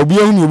kura obi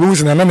ahu ni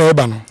obi na na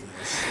eba no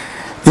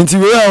nti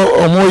we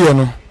a omoye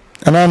no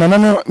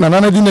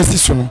na di na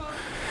siso no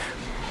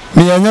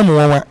ni anya mo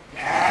wanwa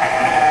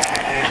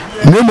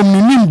nemo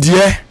minim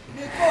die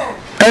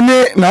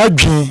ene na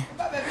adwen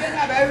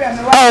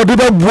a ode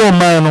ba buo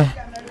man no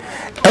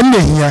ene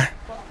hia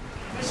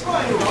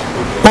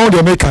all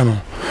the make no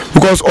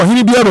because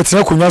ohini bia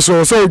betina konwa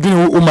so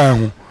odwene o man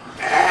ho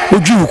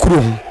odwi kuro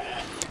ho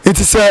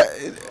enti se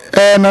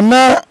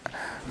nana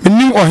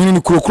minim ohini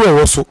ni kuro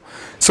wo so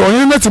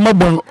ohini na tima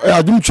bon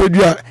adum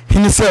twedu a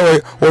hini se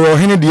o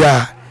ohini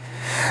dia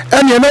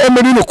ene na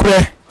emeri no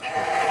kure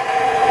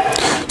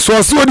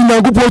so so odi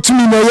Nyankopɔn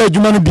tumi na ye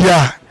adwuma no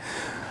bia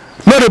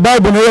na the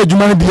Bible na ye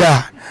adwuma no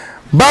bia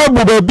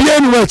Bible ba bia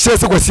ni wa kire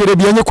se kwasiere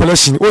bia nye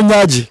collection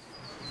onyaage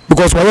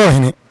because wa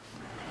ohini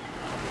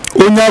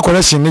onya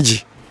collection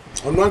neji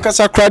ono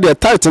ankasa kra de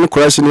title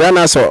collection ya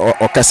na so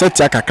o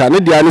cassette akakra ne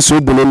dia ne so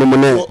obuno no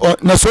ne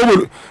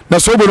na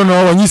so obuno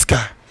no onyiska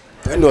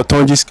ene o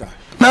tonjiska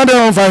na de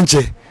on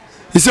fanche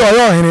isi o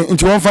yo ohini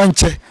nti on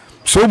fanche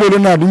so obuno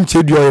na adum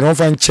che duo on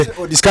fanche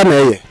o diska na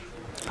eye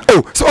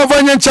oh so on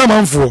fanye ncha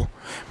manfo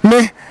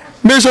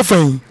me so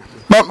fan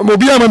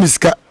obi ama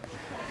miska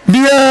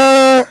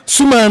bia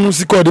sumanu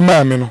sika de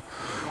maame no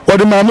o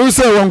de maame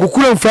se won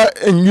kokura mfa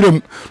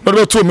enwuram no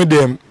do to me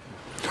dem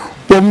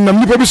na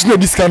mnipa bi suna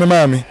diska na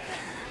maame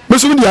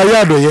meso me dia ya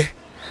adoye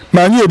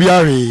ma anya obi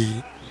ahwe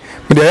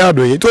me dia ya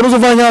adoye to no so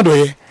fanya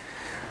adoye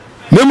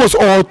nemos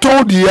all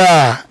told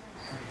ya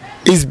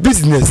is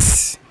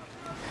business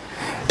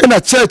in a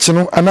church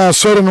no ana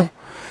sorry no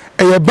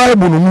e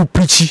Bible no mu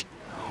preach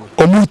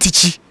o mu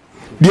teach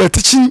they are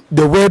teaching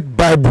the word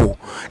Bible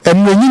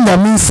and when you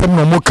nyame nsem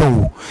no moka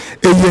wo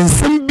e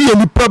yensem bi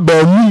anipa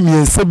ba mu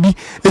miensa bi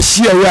e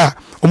hia ya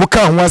o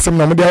moka ho asem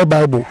na mo dia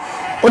Bible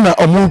ona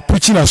omo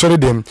preaching na sorry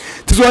dem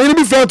tiso ahini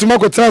bi fa to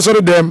makota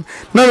sorry dem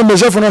na me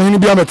chef no ahini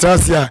bi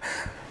ametrase a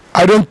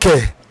I don't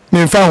care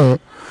me fa ho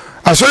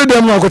asori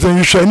dem no akota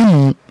nhwe ani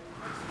mu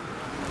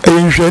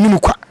nhwe ani mu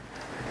kwa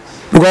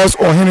because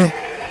ohini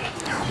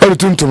o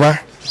tuntuma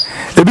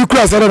ebi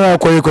kura sara na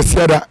akoye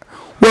kwasiada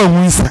wa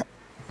hunsa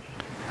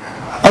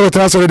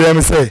akota sorry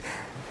dem say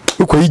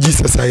ukoyi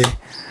Jesus aye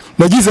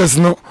na Jesus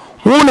no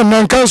wona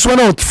nankan so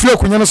na otfie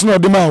akunya no so na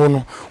odema ho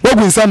no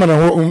wagunsa ma na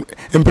ho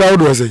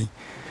emproud was say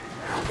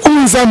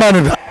unsa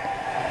manada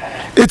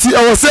eti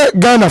awose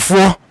Ghana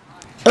fo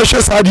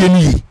ehwe saade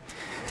ni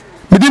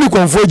medini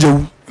konfo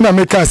jewu na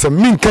meka asem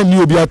minka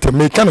ni obi atem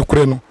meka na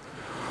kure no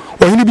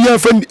ohini bia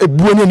fa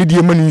ebuo ni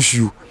die mani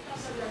nsuo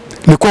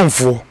ne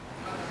konfo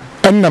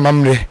enna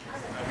mamre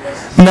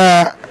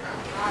na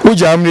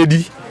uja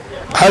amredi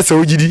asa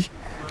ujidi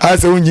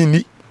asa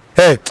unjini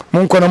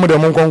monko na mode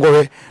monko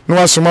ngwe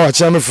no asoma wa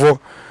chiamefo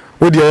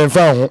wodi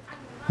enfa ho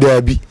de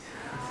abi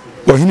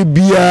ohini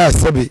bia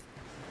sabe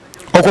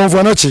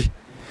okonfo na chi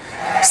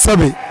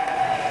sabe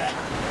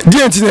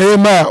dienti na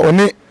ma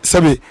one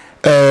sabe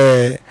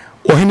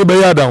ohini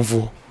be ya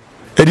danfo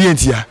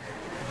dienti ya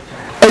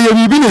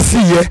bibi na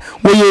siye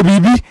wo ye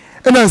bibi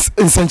na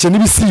nsanchani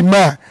bi si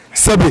ma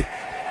sabe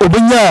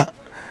obenya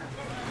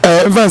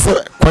advance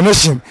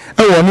connection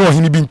wo no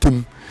ohini bi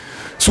ntem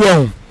so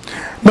ahun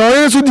na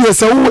oyin so die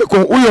sa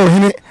wo ye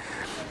ohini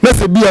na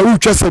se bia wo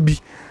twa sabi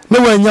na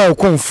wanya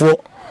okonfo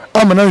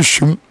ama na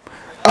nhwum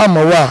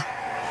ama wa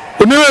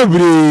onewe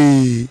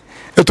bre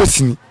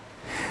etosini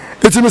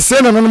etime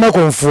se na nanoma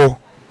konfo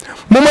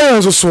moma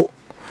yenso so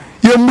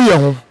yembu ye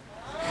ho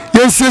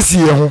yensiesie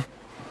ye ho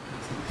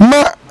ma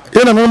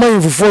ye na nanoma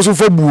yemfufo so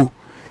fabuo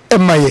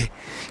emaye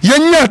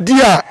yenya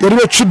dia ye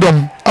be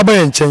twedom aba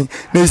ye nchen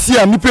na esi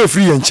a nipa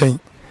efiri ye nchen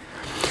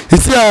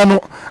esi a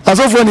no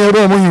asofo ne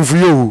ero mo yemfu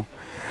ye o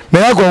na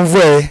ya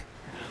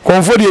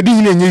konfo de di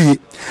hine nyeye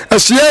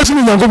ehia so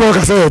ni Nyankopon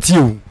kasa ya ti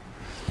o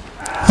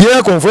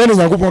ye konfo ne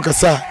Nyankopon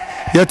kasa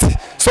yeti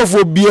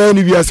sofo bia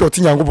ni bia se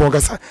oti Nyankopon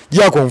kasa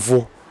ji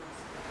akonfo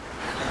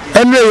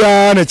enre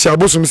ya na chi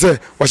Abosom se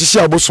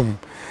wahyehyɛ Abosom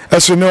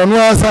eso ne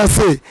ono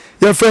asase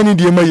ye fa ni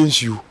die ma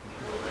yensuo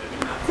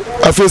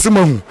afese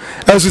mahu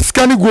eso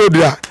skani gold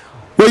a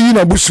wayi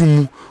na Abosom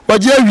mu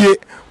waje awie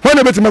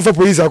wana betima fa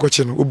police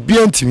akɔkye no obi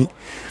antimi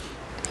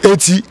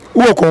eti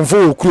wo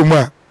konfo okuro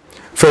a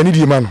fa ni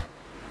die ma no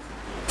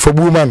fa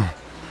buo ma no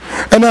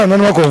ɛna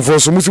nanu konfo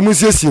so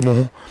musiesie mo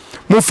ho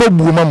mo fa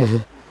buo ma mo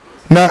ho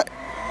na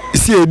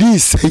si edi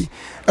sei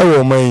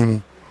ewo man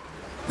mu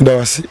da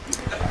wase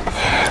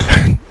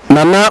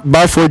nana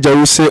bafo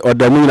jawu se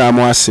odamu na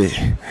mo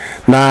ase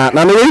na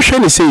we hwe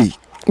ne sei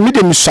me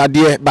de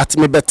misade but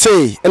me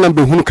bete na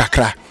be hunu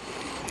kakra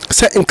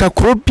se nka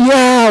kro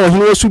bia wo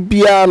hunu so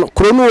bia no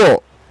kro no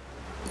wo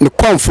ne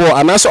konfo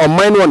anas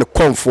oman no ne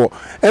konfo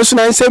enso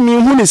na nse mi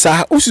hunu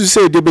sa usu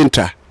se de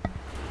bentra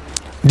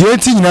de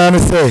enti nyina no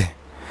se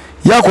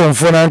ya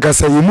konfo na nka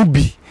se yemu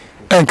bi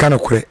enka na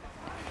kure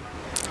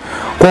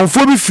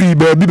konfo bi free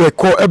ba bi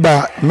ko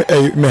eba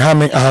me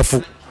hame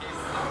ahafo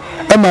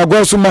ema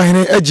gwa so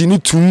mahene agi ni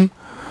tum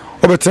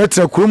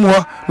obetenetere kurom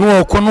ho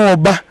no okọ no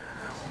oba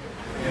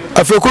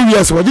afeko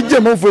wiase wagije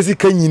manfo si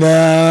kan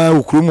nyina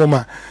okurom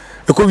ma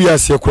eko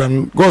wiase akura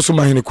gwa so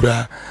mahene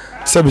kura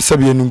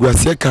sabi enungu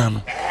ase kan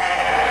no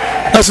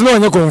aso no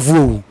anya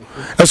konfo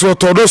eso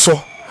todo so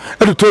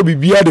edo to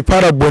bibia de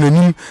para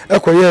bonanim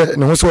ekoye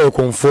ne ho so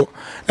konfo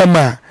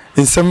ema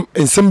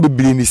ensem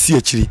bebire ne si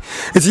akiri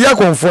enti ya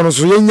konfo no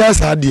so yenya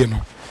sa ade no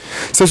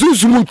se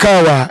sunsumu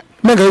kan wa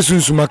mega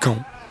sunsuma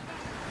kan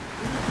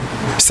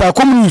sa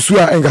kom nsu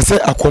a engase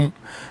akom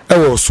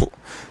ewo so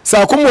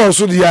sa akom wo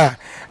so dia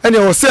ene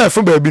wo se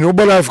afa baabi no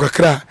bo life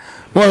kakra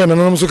no ya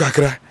nanom so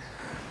kakra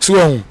so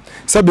won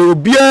sabe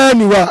obia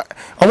ni wa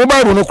omo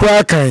bible no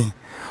kura kan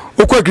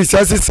okwa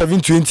Ecclesiastes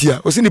 7:20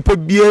 a o si ni po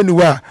bia ni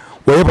wa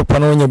wo ye papa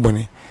no nya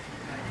bone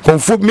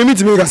konfo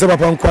mitimi ka se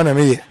papa nkwa na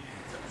meye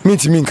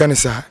mitimi nka ne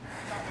sa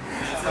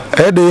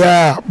ede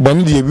ya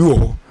bone de bi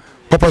wo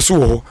papa so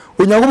wo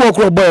onyago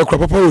okro boy okro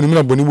papa woni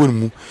na bone woni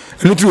mu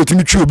enu ti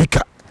otimi twi obi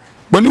ka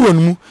boni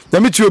wonmu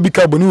nyame ti obi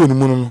ka boni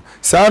wonmu no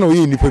saa na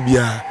oyi nipa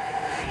bia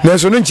na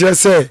so no nkire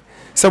se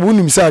sabu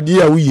nim sa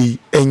ade a woyi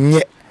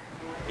enye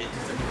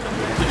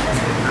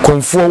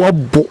konfo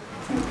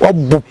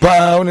wabo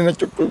pa oni na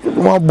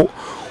wabo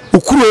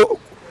okuro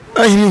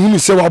ahini hunu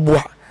se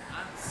wabo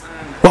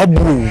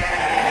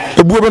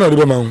ebuo be na de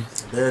be ma hu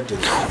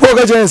o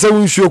ga jen se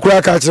wunsu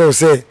okura ka kire o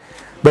se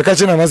be ka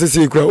kire na se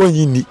se okura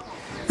onyi ni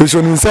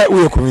so ni nsa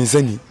wo yekuru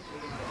nsani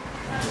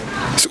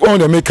so on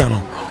the make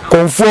no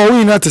konfo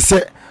wi na te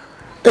se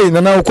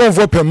nana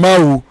konfo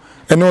Paamuu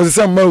ene o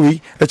se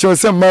mawi e che o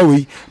se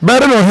mawi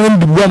bare no hen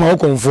bibu ma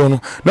konfo no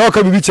na o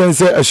ka bibi chen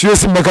se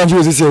ahwesi meka nje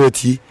o se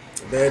wati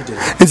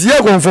enti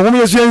ya konfo mo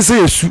yesu ense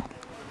yesu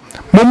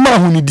mo ma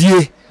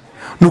hunidie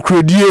no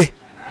kredie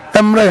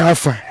emra ya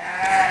afa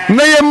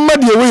na ye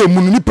mmade we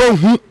yemu nipa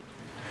hu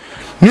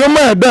ni o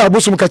ma da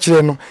Abosom ka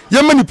kire no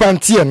ye ma nipa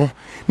ntie no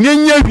ni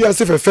enya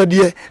wiase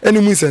fefede ene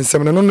mu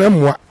nsensem no no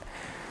emwa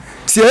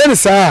si ye ne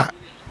saa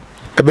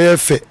ebe ye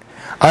fe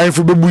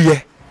ayinfo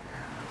bebuye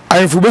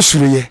ayinfo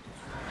besuruye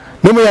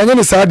no me yanye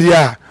ne saade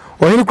a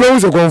ohini kura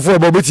unse konfo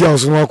ba beti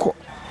anso no akọ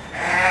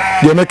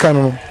de meka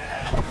no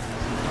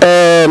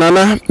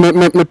nana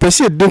me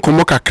pese din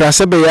komo kakra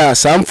se be ya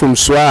samfom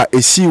so a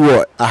esi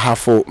wo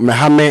ahafo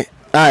mehame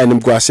a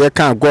enimguase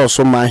kan go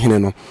so ma hene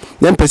no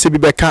nem pese bi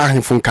be ka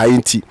ahafo nkae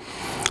nti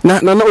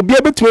na obi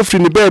abetuma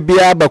firi ne ba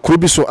bia ba kuro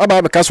bi so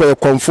aba be ka so ye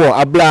konfo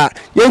abla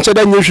ye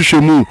ncheda nye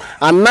hwehwemu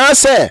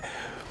anase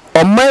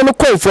oman no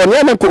konfo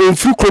ne na ko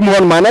onfiri krom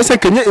ho ma na se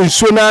kenye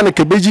ensuo na na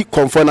kebeji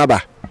konfo na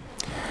ba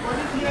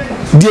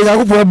die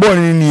Yakupon bon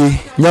ni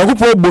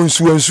Yakupon bon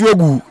nsu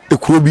agu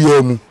ekuro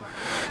bia mu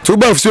to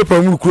ba fso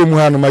Paamuu krom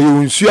ha na ma ye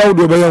nsu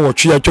awodo be ye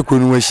wotwe atwakro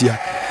no ahia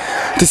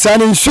te sa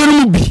ne nsu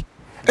no bi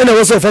ena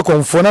wo se fa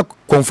konfo na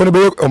konfo ne be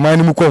oman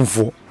no mu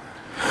konfo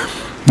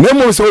na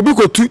mo se obi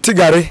ko tu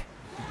tigare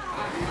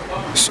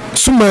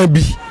suma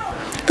bi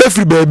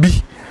efri ba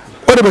bi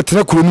o de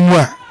betena kro no mu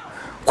a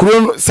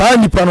kuro saa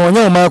nipa no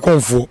onya oman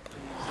konfo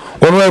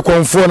ono e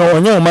konfo na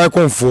onya oman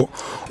konfo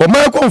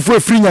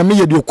efri nyame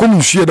ye de okom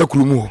nsu ye da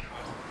kuro mu ho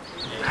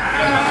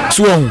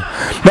so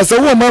na se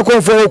wo oman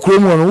konfo kuro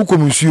mu no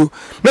okom nsu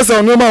na se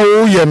ono ma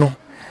wo ye no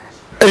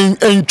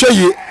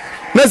entwaye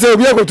na se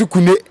obi akotu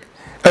kune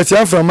ati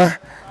aframa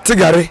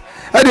tigare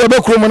ade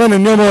oba kuro mu na ne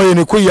nyoma ye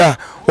ne koya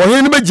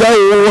onye ne begya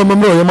wo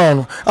mamre oye ma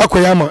no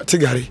akoya ma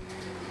tigare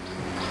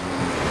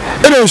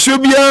ene nsu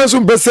bia so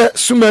bese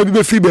suma bi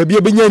be fi ba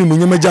bia benya ni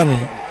munyama gya no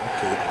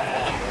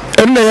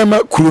enne ya ma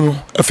kuro no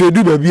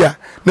afedu ba bia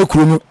na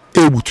kuro no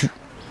ebutu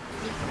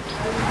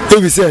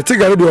ebi se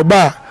tigare de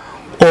oba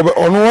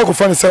ono wa ko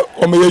fa ne se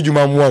o me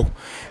adwuma mu awo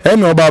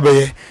ene oba be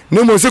ye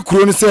ne mo se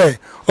kuro no se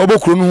oba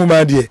kuro no hu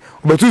ma de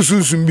obatu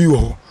sunsun bi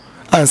wo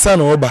ansa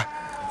na oba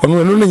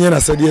ono no nye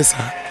na sade sa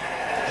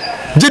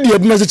gidi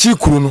adina chi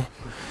kuro no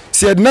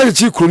se adina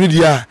chi kuro no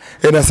dia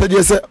e na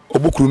sade se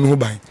obokuro no hu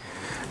ban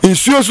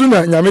insuo su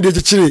na nyame de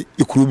kire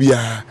ikuru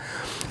bia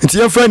nti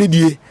ya fa ni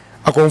die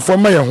akonfo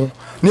ma ye ho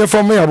ne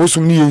fa ma ya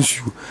Abosom ni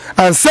yensuo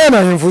ansa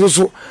na hemfo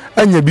so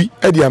anya bi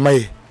ade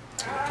amaye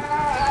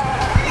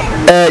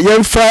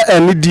yemfa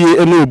enidie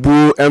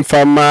enobu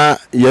emfa ma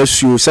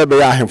yesu sebe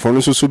ya ahemfo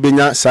no so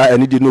benya saa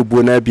enidie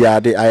nobu na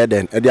bia de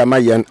ayeden ade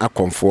amaye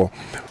akonfo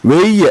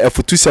we ye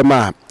afutu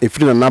sema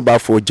efiri na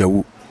nabafo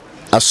jawu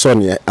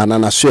asonye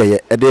ananaso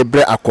ye ede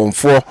bre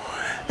akonfo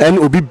en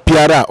obi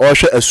biara o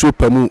hwe asuo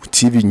Paamuu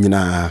TV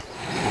nyina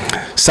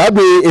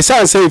sabe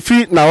esanse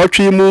efiri na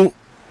wotwe mu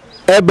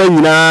eba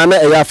nyina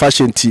na eya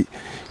fashion ti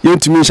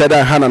yentumi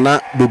nhyada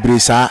hanana bebre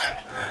saa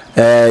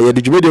ye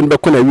de dwumede no be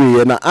kona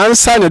wiye na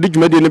ansa na de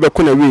dwumede no be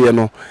kona wiye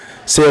no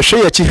se ye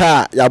hwe ye chi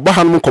ha ya gba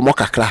hanom komo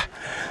kakra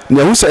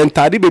na hu se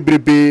ntade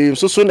bebrebe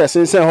so na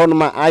sensen ho no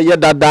ma aye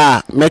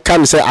dada meka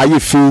no se aye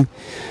fi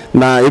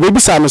na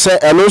ebebisa no se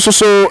eno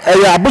so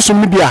eye abosom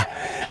ni bia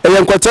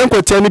eye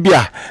nkwaten ni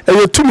bia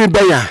eye tumi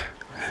baya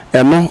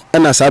eno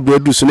na sabe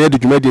adu so na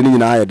edwumade ni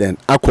nyina aye den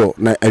akọ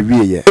na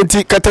awieye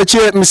enti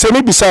katachie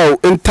misemi bisao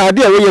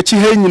ntade a we ye chi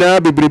ha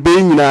nyina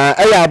bebrebe nyina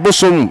eye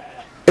abosom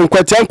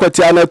nkwaten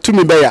na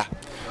tumi baya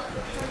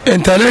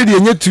ntale de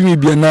enye tumi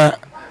bia na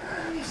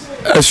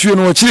asuo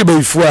no chire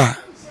bayifo a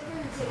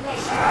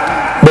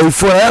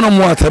bayifo ya no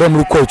mo atare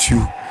mu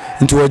kwatu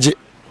nti woje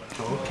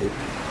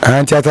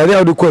anti atare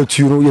a do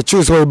kwatu no ye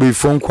chiwo so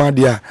bayifo nkwa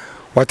de a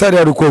watare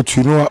a do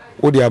kwatu no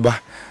wo de aba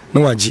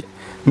na waje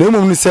na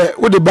emom ni se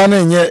wo de ba na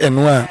enye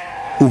eno a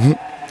ohu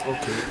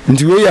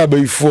nti we ya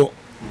bayifo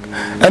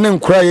ene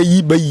nkura ye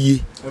yi bayiye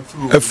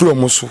afuro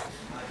mo so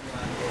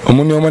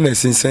omo ne o ma na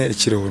sinsen e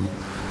chire wo no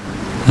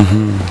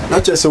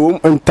na chese wo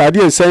ntade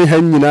ensan ha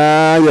nyina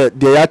ya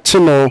de ya che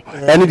no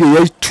ene de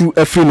ya tu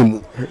afiri no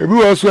mu ebi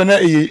wo so na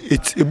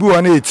ebi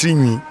wo na etiri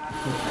nwi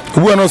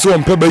ebi wo na so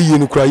mpa bayiye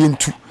no kura ye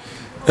ntu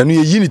eno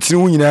ye yi ni tiri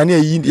wo nyina na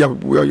ye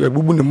ya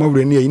bubu ne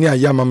mawre ne ye ni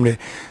aya mamre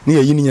ne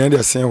ye yi ni nyina de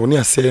asen wo ne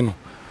ase no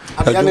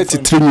ya na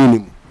titiri nwi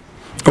ni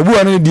ebi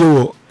wo na de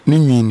wo ni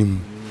nwi ni mu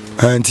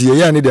anti ye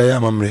ya ne de aya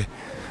mamre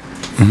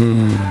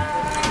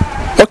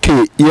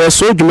okay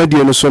yeso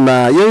dwumade no so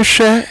na ye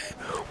hwe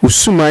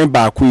usuman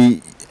ba ku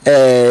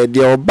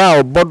de oba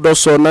obodo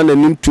so na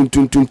nanim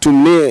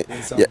tuntuntuntum ne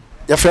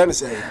ya friend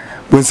say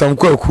bonsam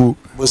kwaku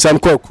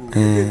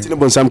tine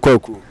bonsam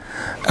kwaku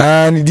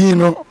ni di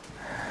no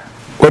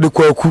wode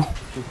kwaku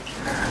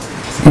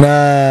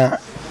na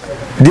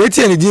de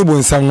tie ni di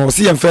bonsam no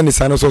se yemfa ni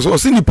sano so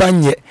se nipa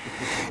nye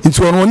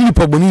nti ono ni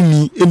nipa boni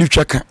ni enu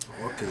twaka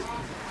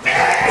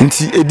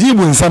nti edi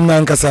bonsam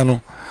na nkasa no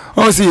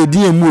o se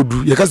edi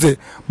emuodu ye ka se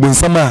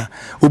bonsam a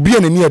obi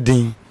anani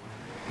aden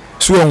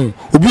so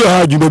obi ha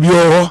adwuma bi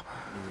ho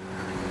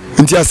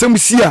nti asem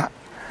si a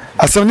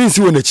asem ni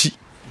si wo nachi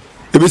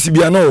ebesi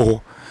bia na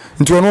ho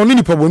nti ono ni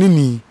nipa boni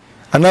ni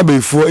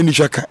anabaifo ani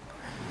twaka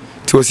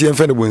ti o si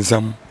emfa ne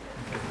bonsam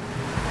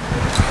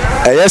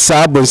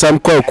sa bonsam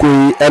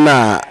kwakui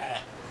ena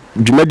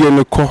dwumade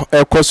no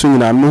ekoso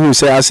nyina no hu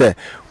se ase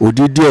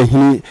odidi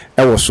ahini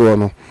ewo so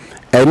no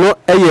eno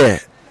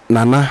eye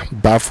nana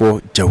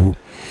bafo jawu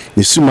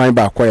ni suman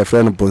ba kwa ye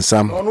friend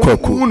bonsam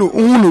kwaku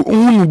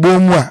unu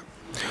bomu a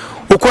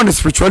okon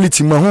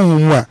spirituality ma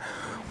hu a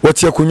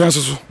wati akonya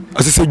so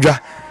asese dwa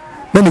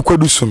na ne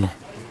kwadu so no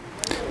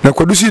na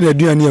kwadu so na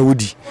aduane a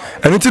wodi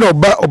eno ti na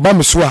oba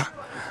me so a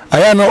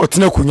aya na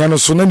otena akonya no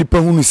so na nipa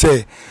hunu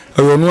se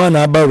ayono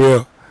na aba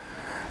real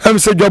am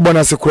se dwa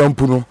bona se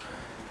kurampu no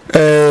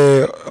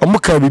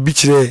omuka bibi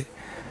kire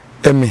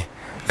eme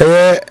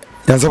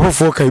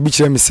yansapofo ka bibi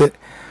kire me se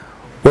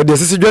wodi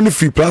asese dwa no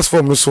free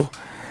platform no so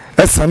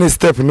esane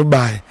step no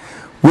by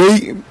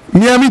we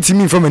mi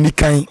amitimi from ani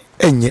kan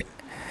enye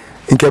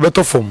nke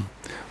beto form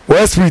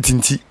we spirit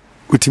nti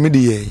otimi de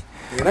ye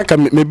na ka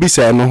me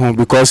bisa no ho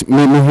because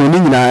me hu ni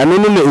nyina eno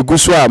no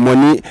eguso a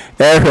moni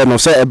ehwe no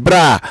se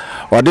ebra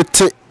ode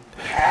te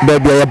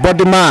baby ya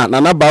body ma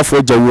na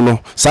bafo jawu no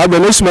sa be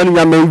no suma ni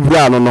nyama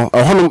wura no no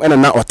ehonum ene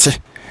na ote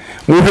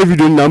mo he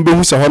video na mbe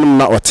hu se honum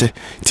na ote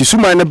ti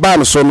suma ne ba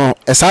no so no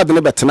esade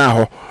ne betena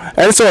ho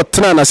en se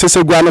otena na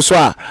sese gua no so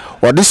a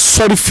ode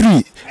sorry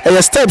free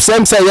steps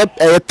am say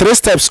 3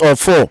 steps or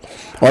 4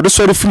 ode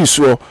sorry free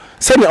so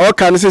se ne o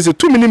kan se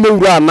tumi ni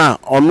mewura na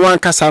ono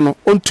ankasa no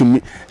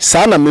ontumi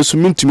sa na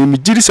mesumi ntumi mi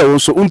giri se won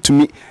so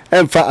ontumi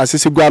emfa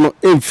asese gua no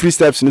free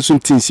steps ni so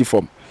ntinsi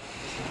form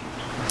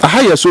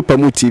aha ya so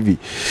Paamuu TV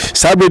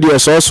sabe de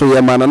so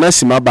ye manana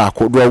sima ba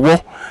ko do wo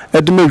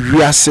edema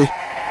wiase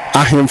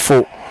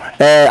ahemfo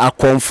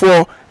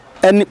akonfo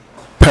eni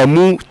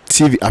Paamuu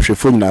TV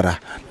ahwefo nyinara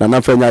na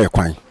namfa nya ye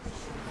kwan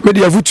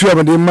media vutu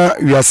abade ma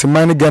wiase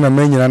man ne Ghana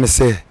man nyina ne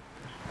se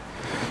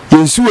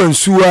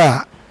yensu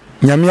a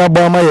nyame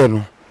aba ma ye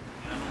no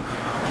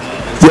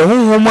ye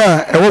honhom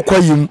a ewo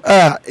kwayim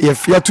a ye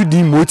fiatu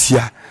di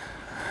Motia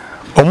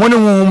omone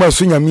honhom a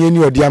so nyame ani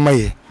odi ama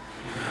ye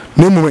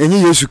nemu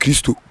enye Yesu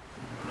Kristo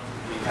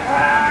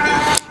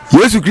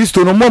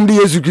no mom de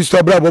Yesu Kristo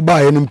abrabo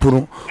ba ye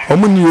nimpuno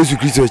omo ni Yesu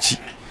Kristo achi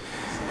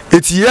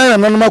eti ya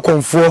nanama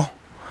konfo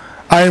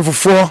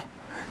ayemfofo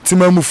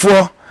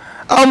timamufo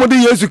amode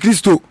Yesu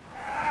Kristo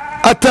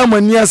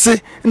atamani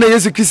ase na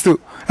Yesu Kristo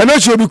ana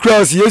chi obi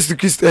cross Yesu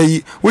Kristo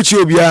ayi wuchi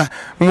obi a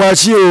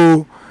nwachi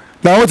o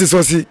na what is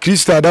osi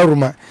Kristo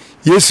adaruma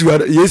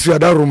Yesu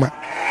adaruma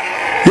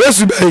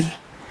Yesu bai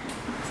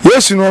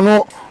Yesu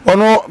no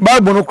ono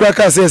Bible no kura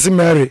ka say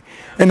Mary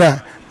na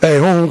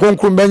honhom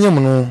konkrom banyem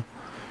no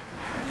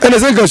ene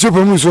se ka so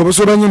Paamuu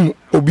so banyem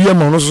obi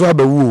ama no so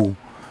abawu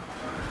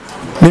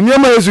ni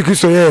nyama Yesu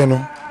Kristo ye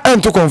no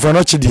ento konfa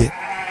no chide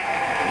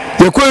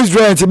ye ko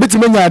Israel ti beti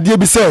manya ade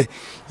bi say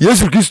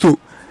Yesu Kristo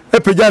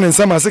epegya ne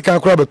nsama se kan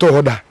kura beto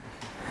hoda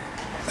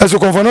eso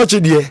konfa no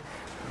chide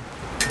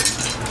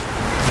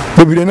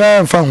bibire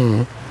na mfa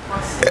ho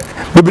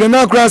bibire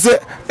na kura se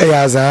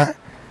eyaza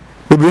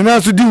bibire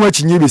na so di wa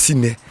chinye besi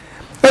ne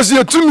eso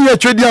ye tumi ya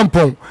twedi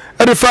ampon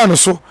e de fa no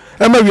so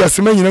ema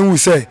wiase ma nyina wu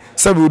se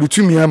sabe odu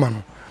Tumi ama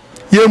no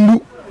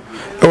yembu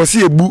e wo se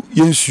yebu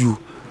yensuo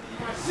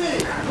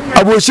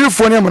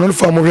abochirifo ne ama no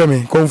fa mo hwe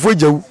me konfo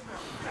jawu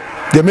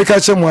de meka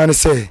che mo an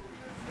se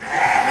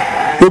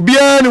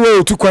obia ne wo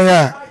otu kwan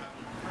a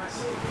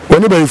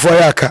woni bayifo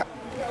ayaka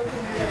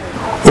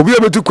obia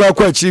betu kwa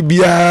kwa chi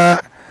bia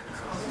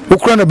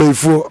okura na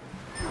bayifo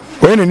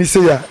woni ni se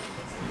ya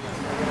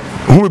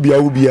hu bia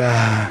wo bia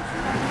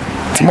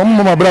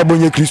mama bra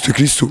bonye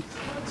Kristo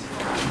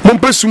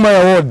mompe suma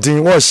ya odin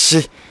wo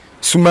hye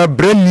suma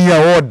brani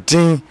ya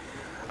odin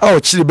a o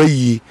chire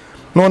bayi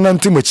no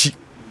nante machi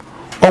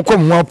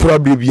onkom ho apura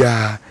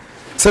bia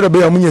se de be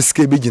ya munye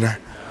sika begina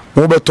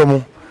mo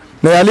betomo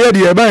na yale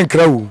de e ba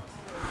nkra wo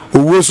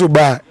owo so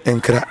ba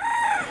nkra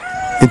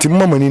enti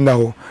mama ni na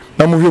ho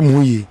na mo hwe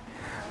mu yi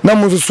na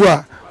mo so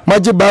a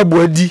maje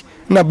Bible adi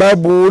na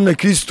Bible na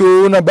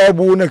Kristo na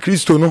Bible na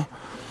Kristo no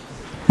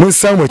mo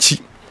san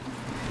machi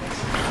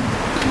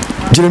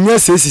Jeremiah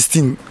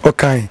 16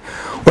 okay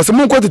wase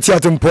mun ko tete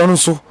atempo no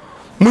so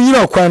mun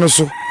yira akwan no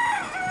so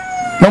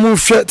na mun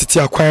hwe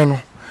tete akwan no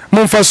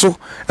mun fa so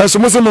enso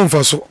mo se mun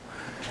fa so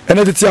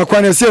ene tete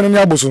akwan ese eno ne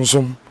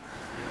abosonsom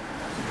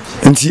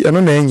enti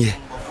eno na enye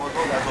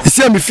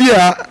isi am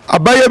fia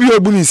abaya bi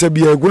obu ni se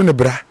bia eguro ne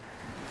bra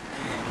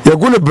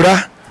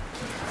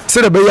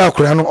se de be ya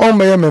akura no on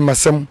meye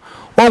memasem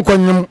on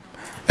kwanyum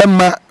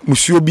emma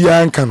musuo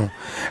bia nka no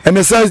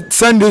ene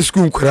Sunday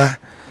school nkura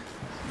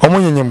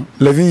omonyenyem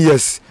 11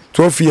 years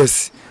 12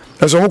 years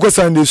as on ko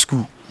Sunday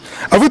school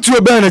afutu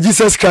ebe na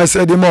Jesus Christ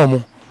e de ma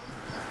omo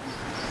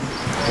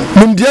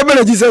mundia be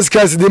na Jesus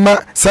Christ de ma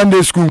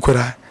Sunday school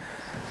nkura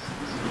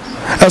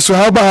aso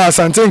ha ba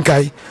asante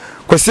nkai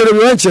kwesere be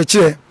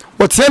wanchekire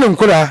wotie ne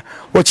nkura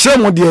wo kire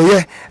mo de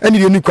ye ene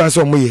de ni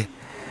kwanso mo ye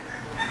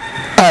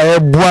a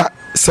ebua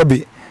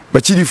sabe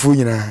ba chirifo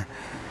nyina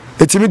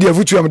etimi de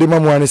afutu am de ma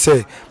mo ane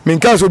se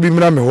menka so bi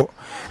mra me ho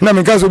na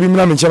menka so bi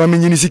mra me nchama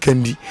menyini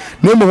sikandi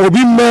na mo obi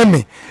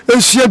mame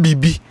ehia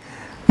bibi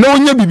na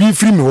onya bibi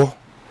firi me ho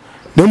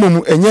na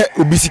mo enye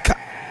obi sika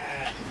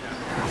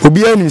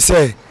obi ani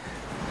se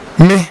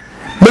me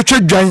betwe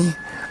dwan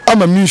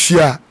ama me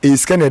hia e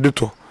sika na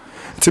edeto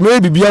timi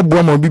bibi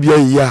aboa ma bibi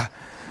ayi a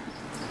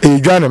e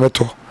dwan na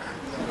meto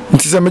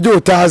nti se mejo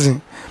 1000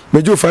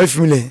 mejo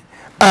 5 million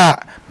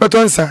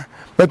meto nsa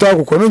meto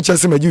akoko no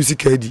nchase meji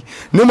sika adi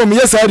na mo me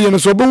yesare no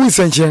so obo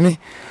nsankyene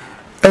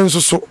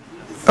enso so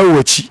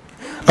awachi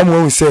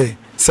amwo se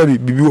sabi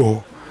bibi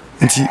wo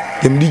nti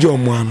demdije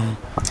omo ano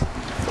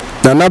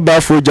na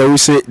bafo jawu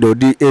se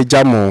dodi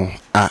ejamo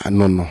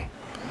no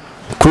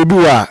krobi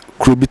wa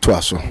krobi to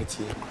aso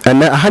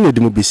ene ahane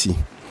de mo besi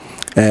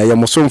ya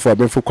mosomfo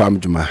abenfo kwam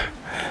djuma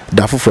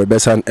da fofo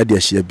besan ade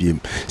ahia biem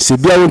se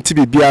bia wonti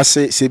bibia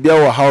ase se bia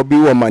wo haw bi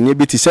wo mane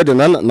bi ti se de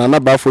na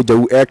bafo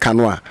jawu e ka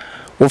no a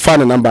wo fa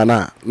ne number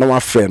na wa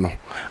frɛ no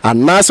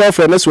anasa wo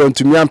frɛ no so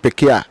antumi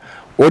ampeke a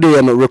wo de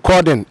ye no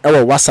recording e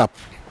wo WhatsApp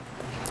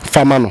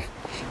fama no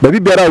baby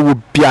biara wo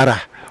biara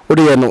o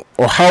de ye no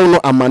o haw no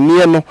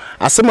amane no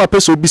asema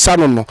peso bisa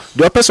no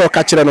de peso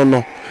ka kire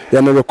no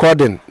ye no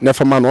recording na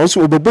fama no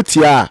so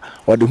obobotia a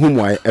o de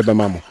humu ai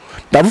ebema mo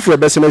da fufu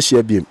ebese na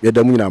hia biem ye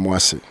da mu nyina mo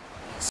ase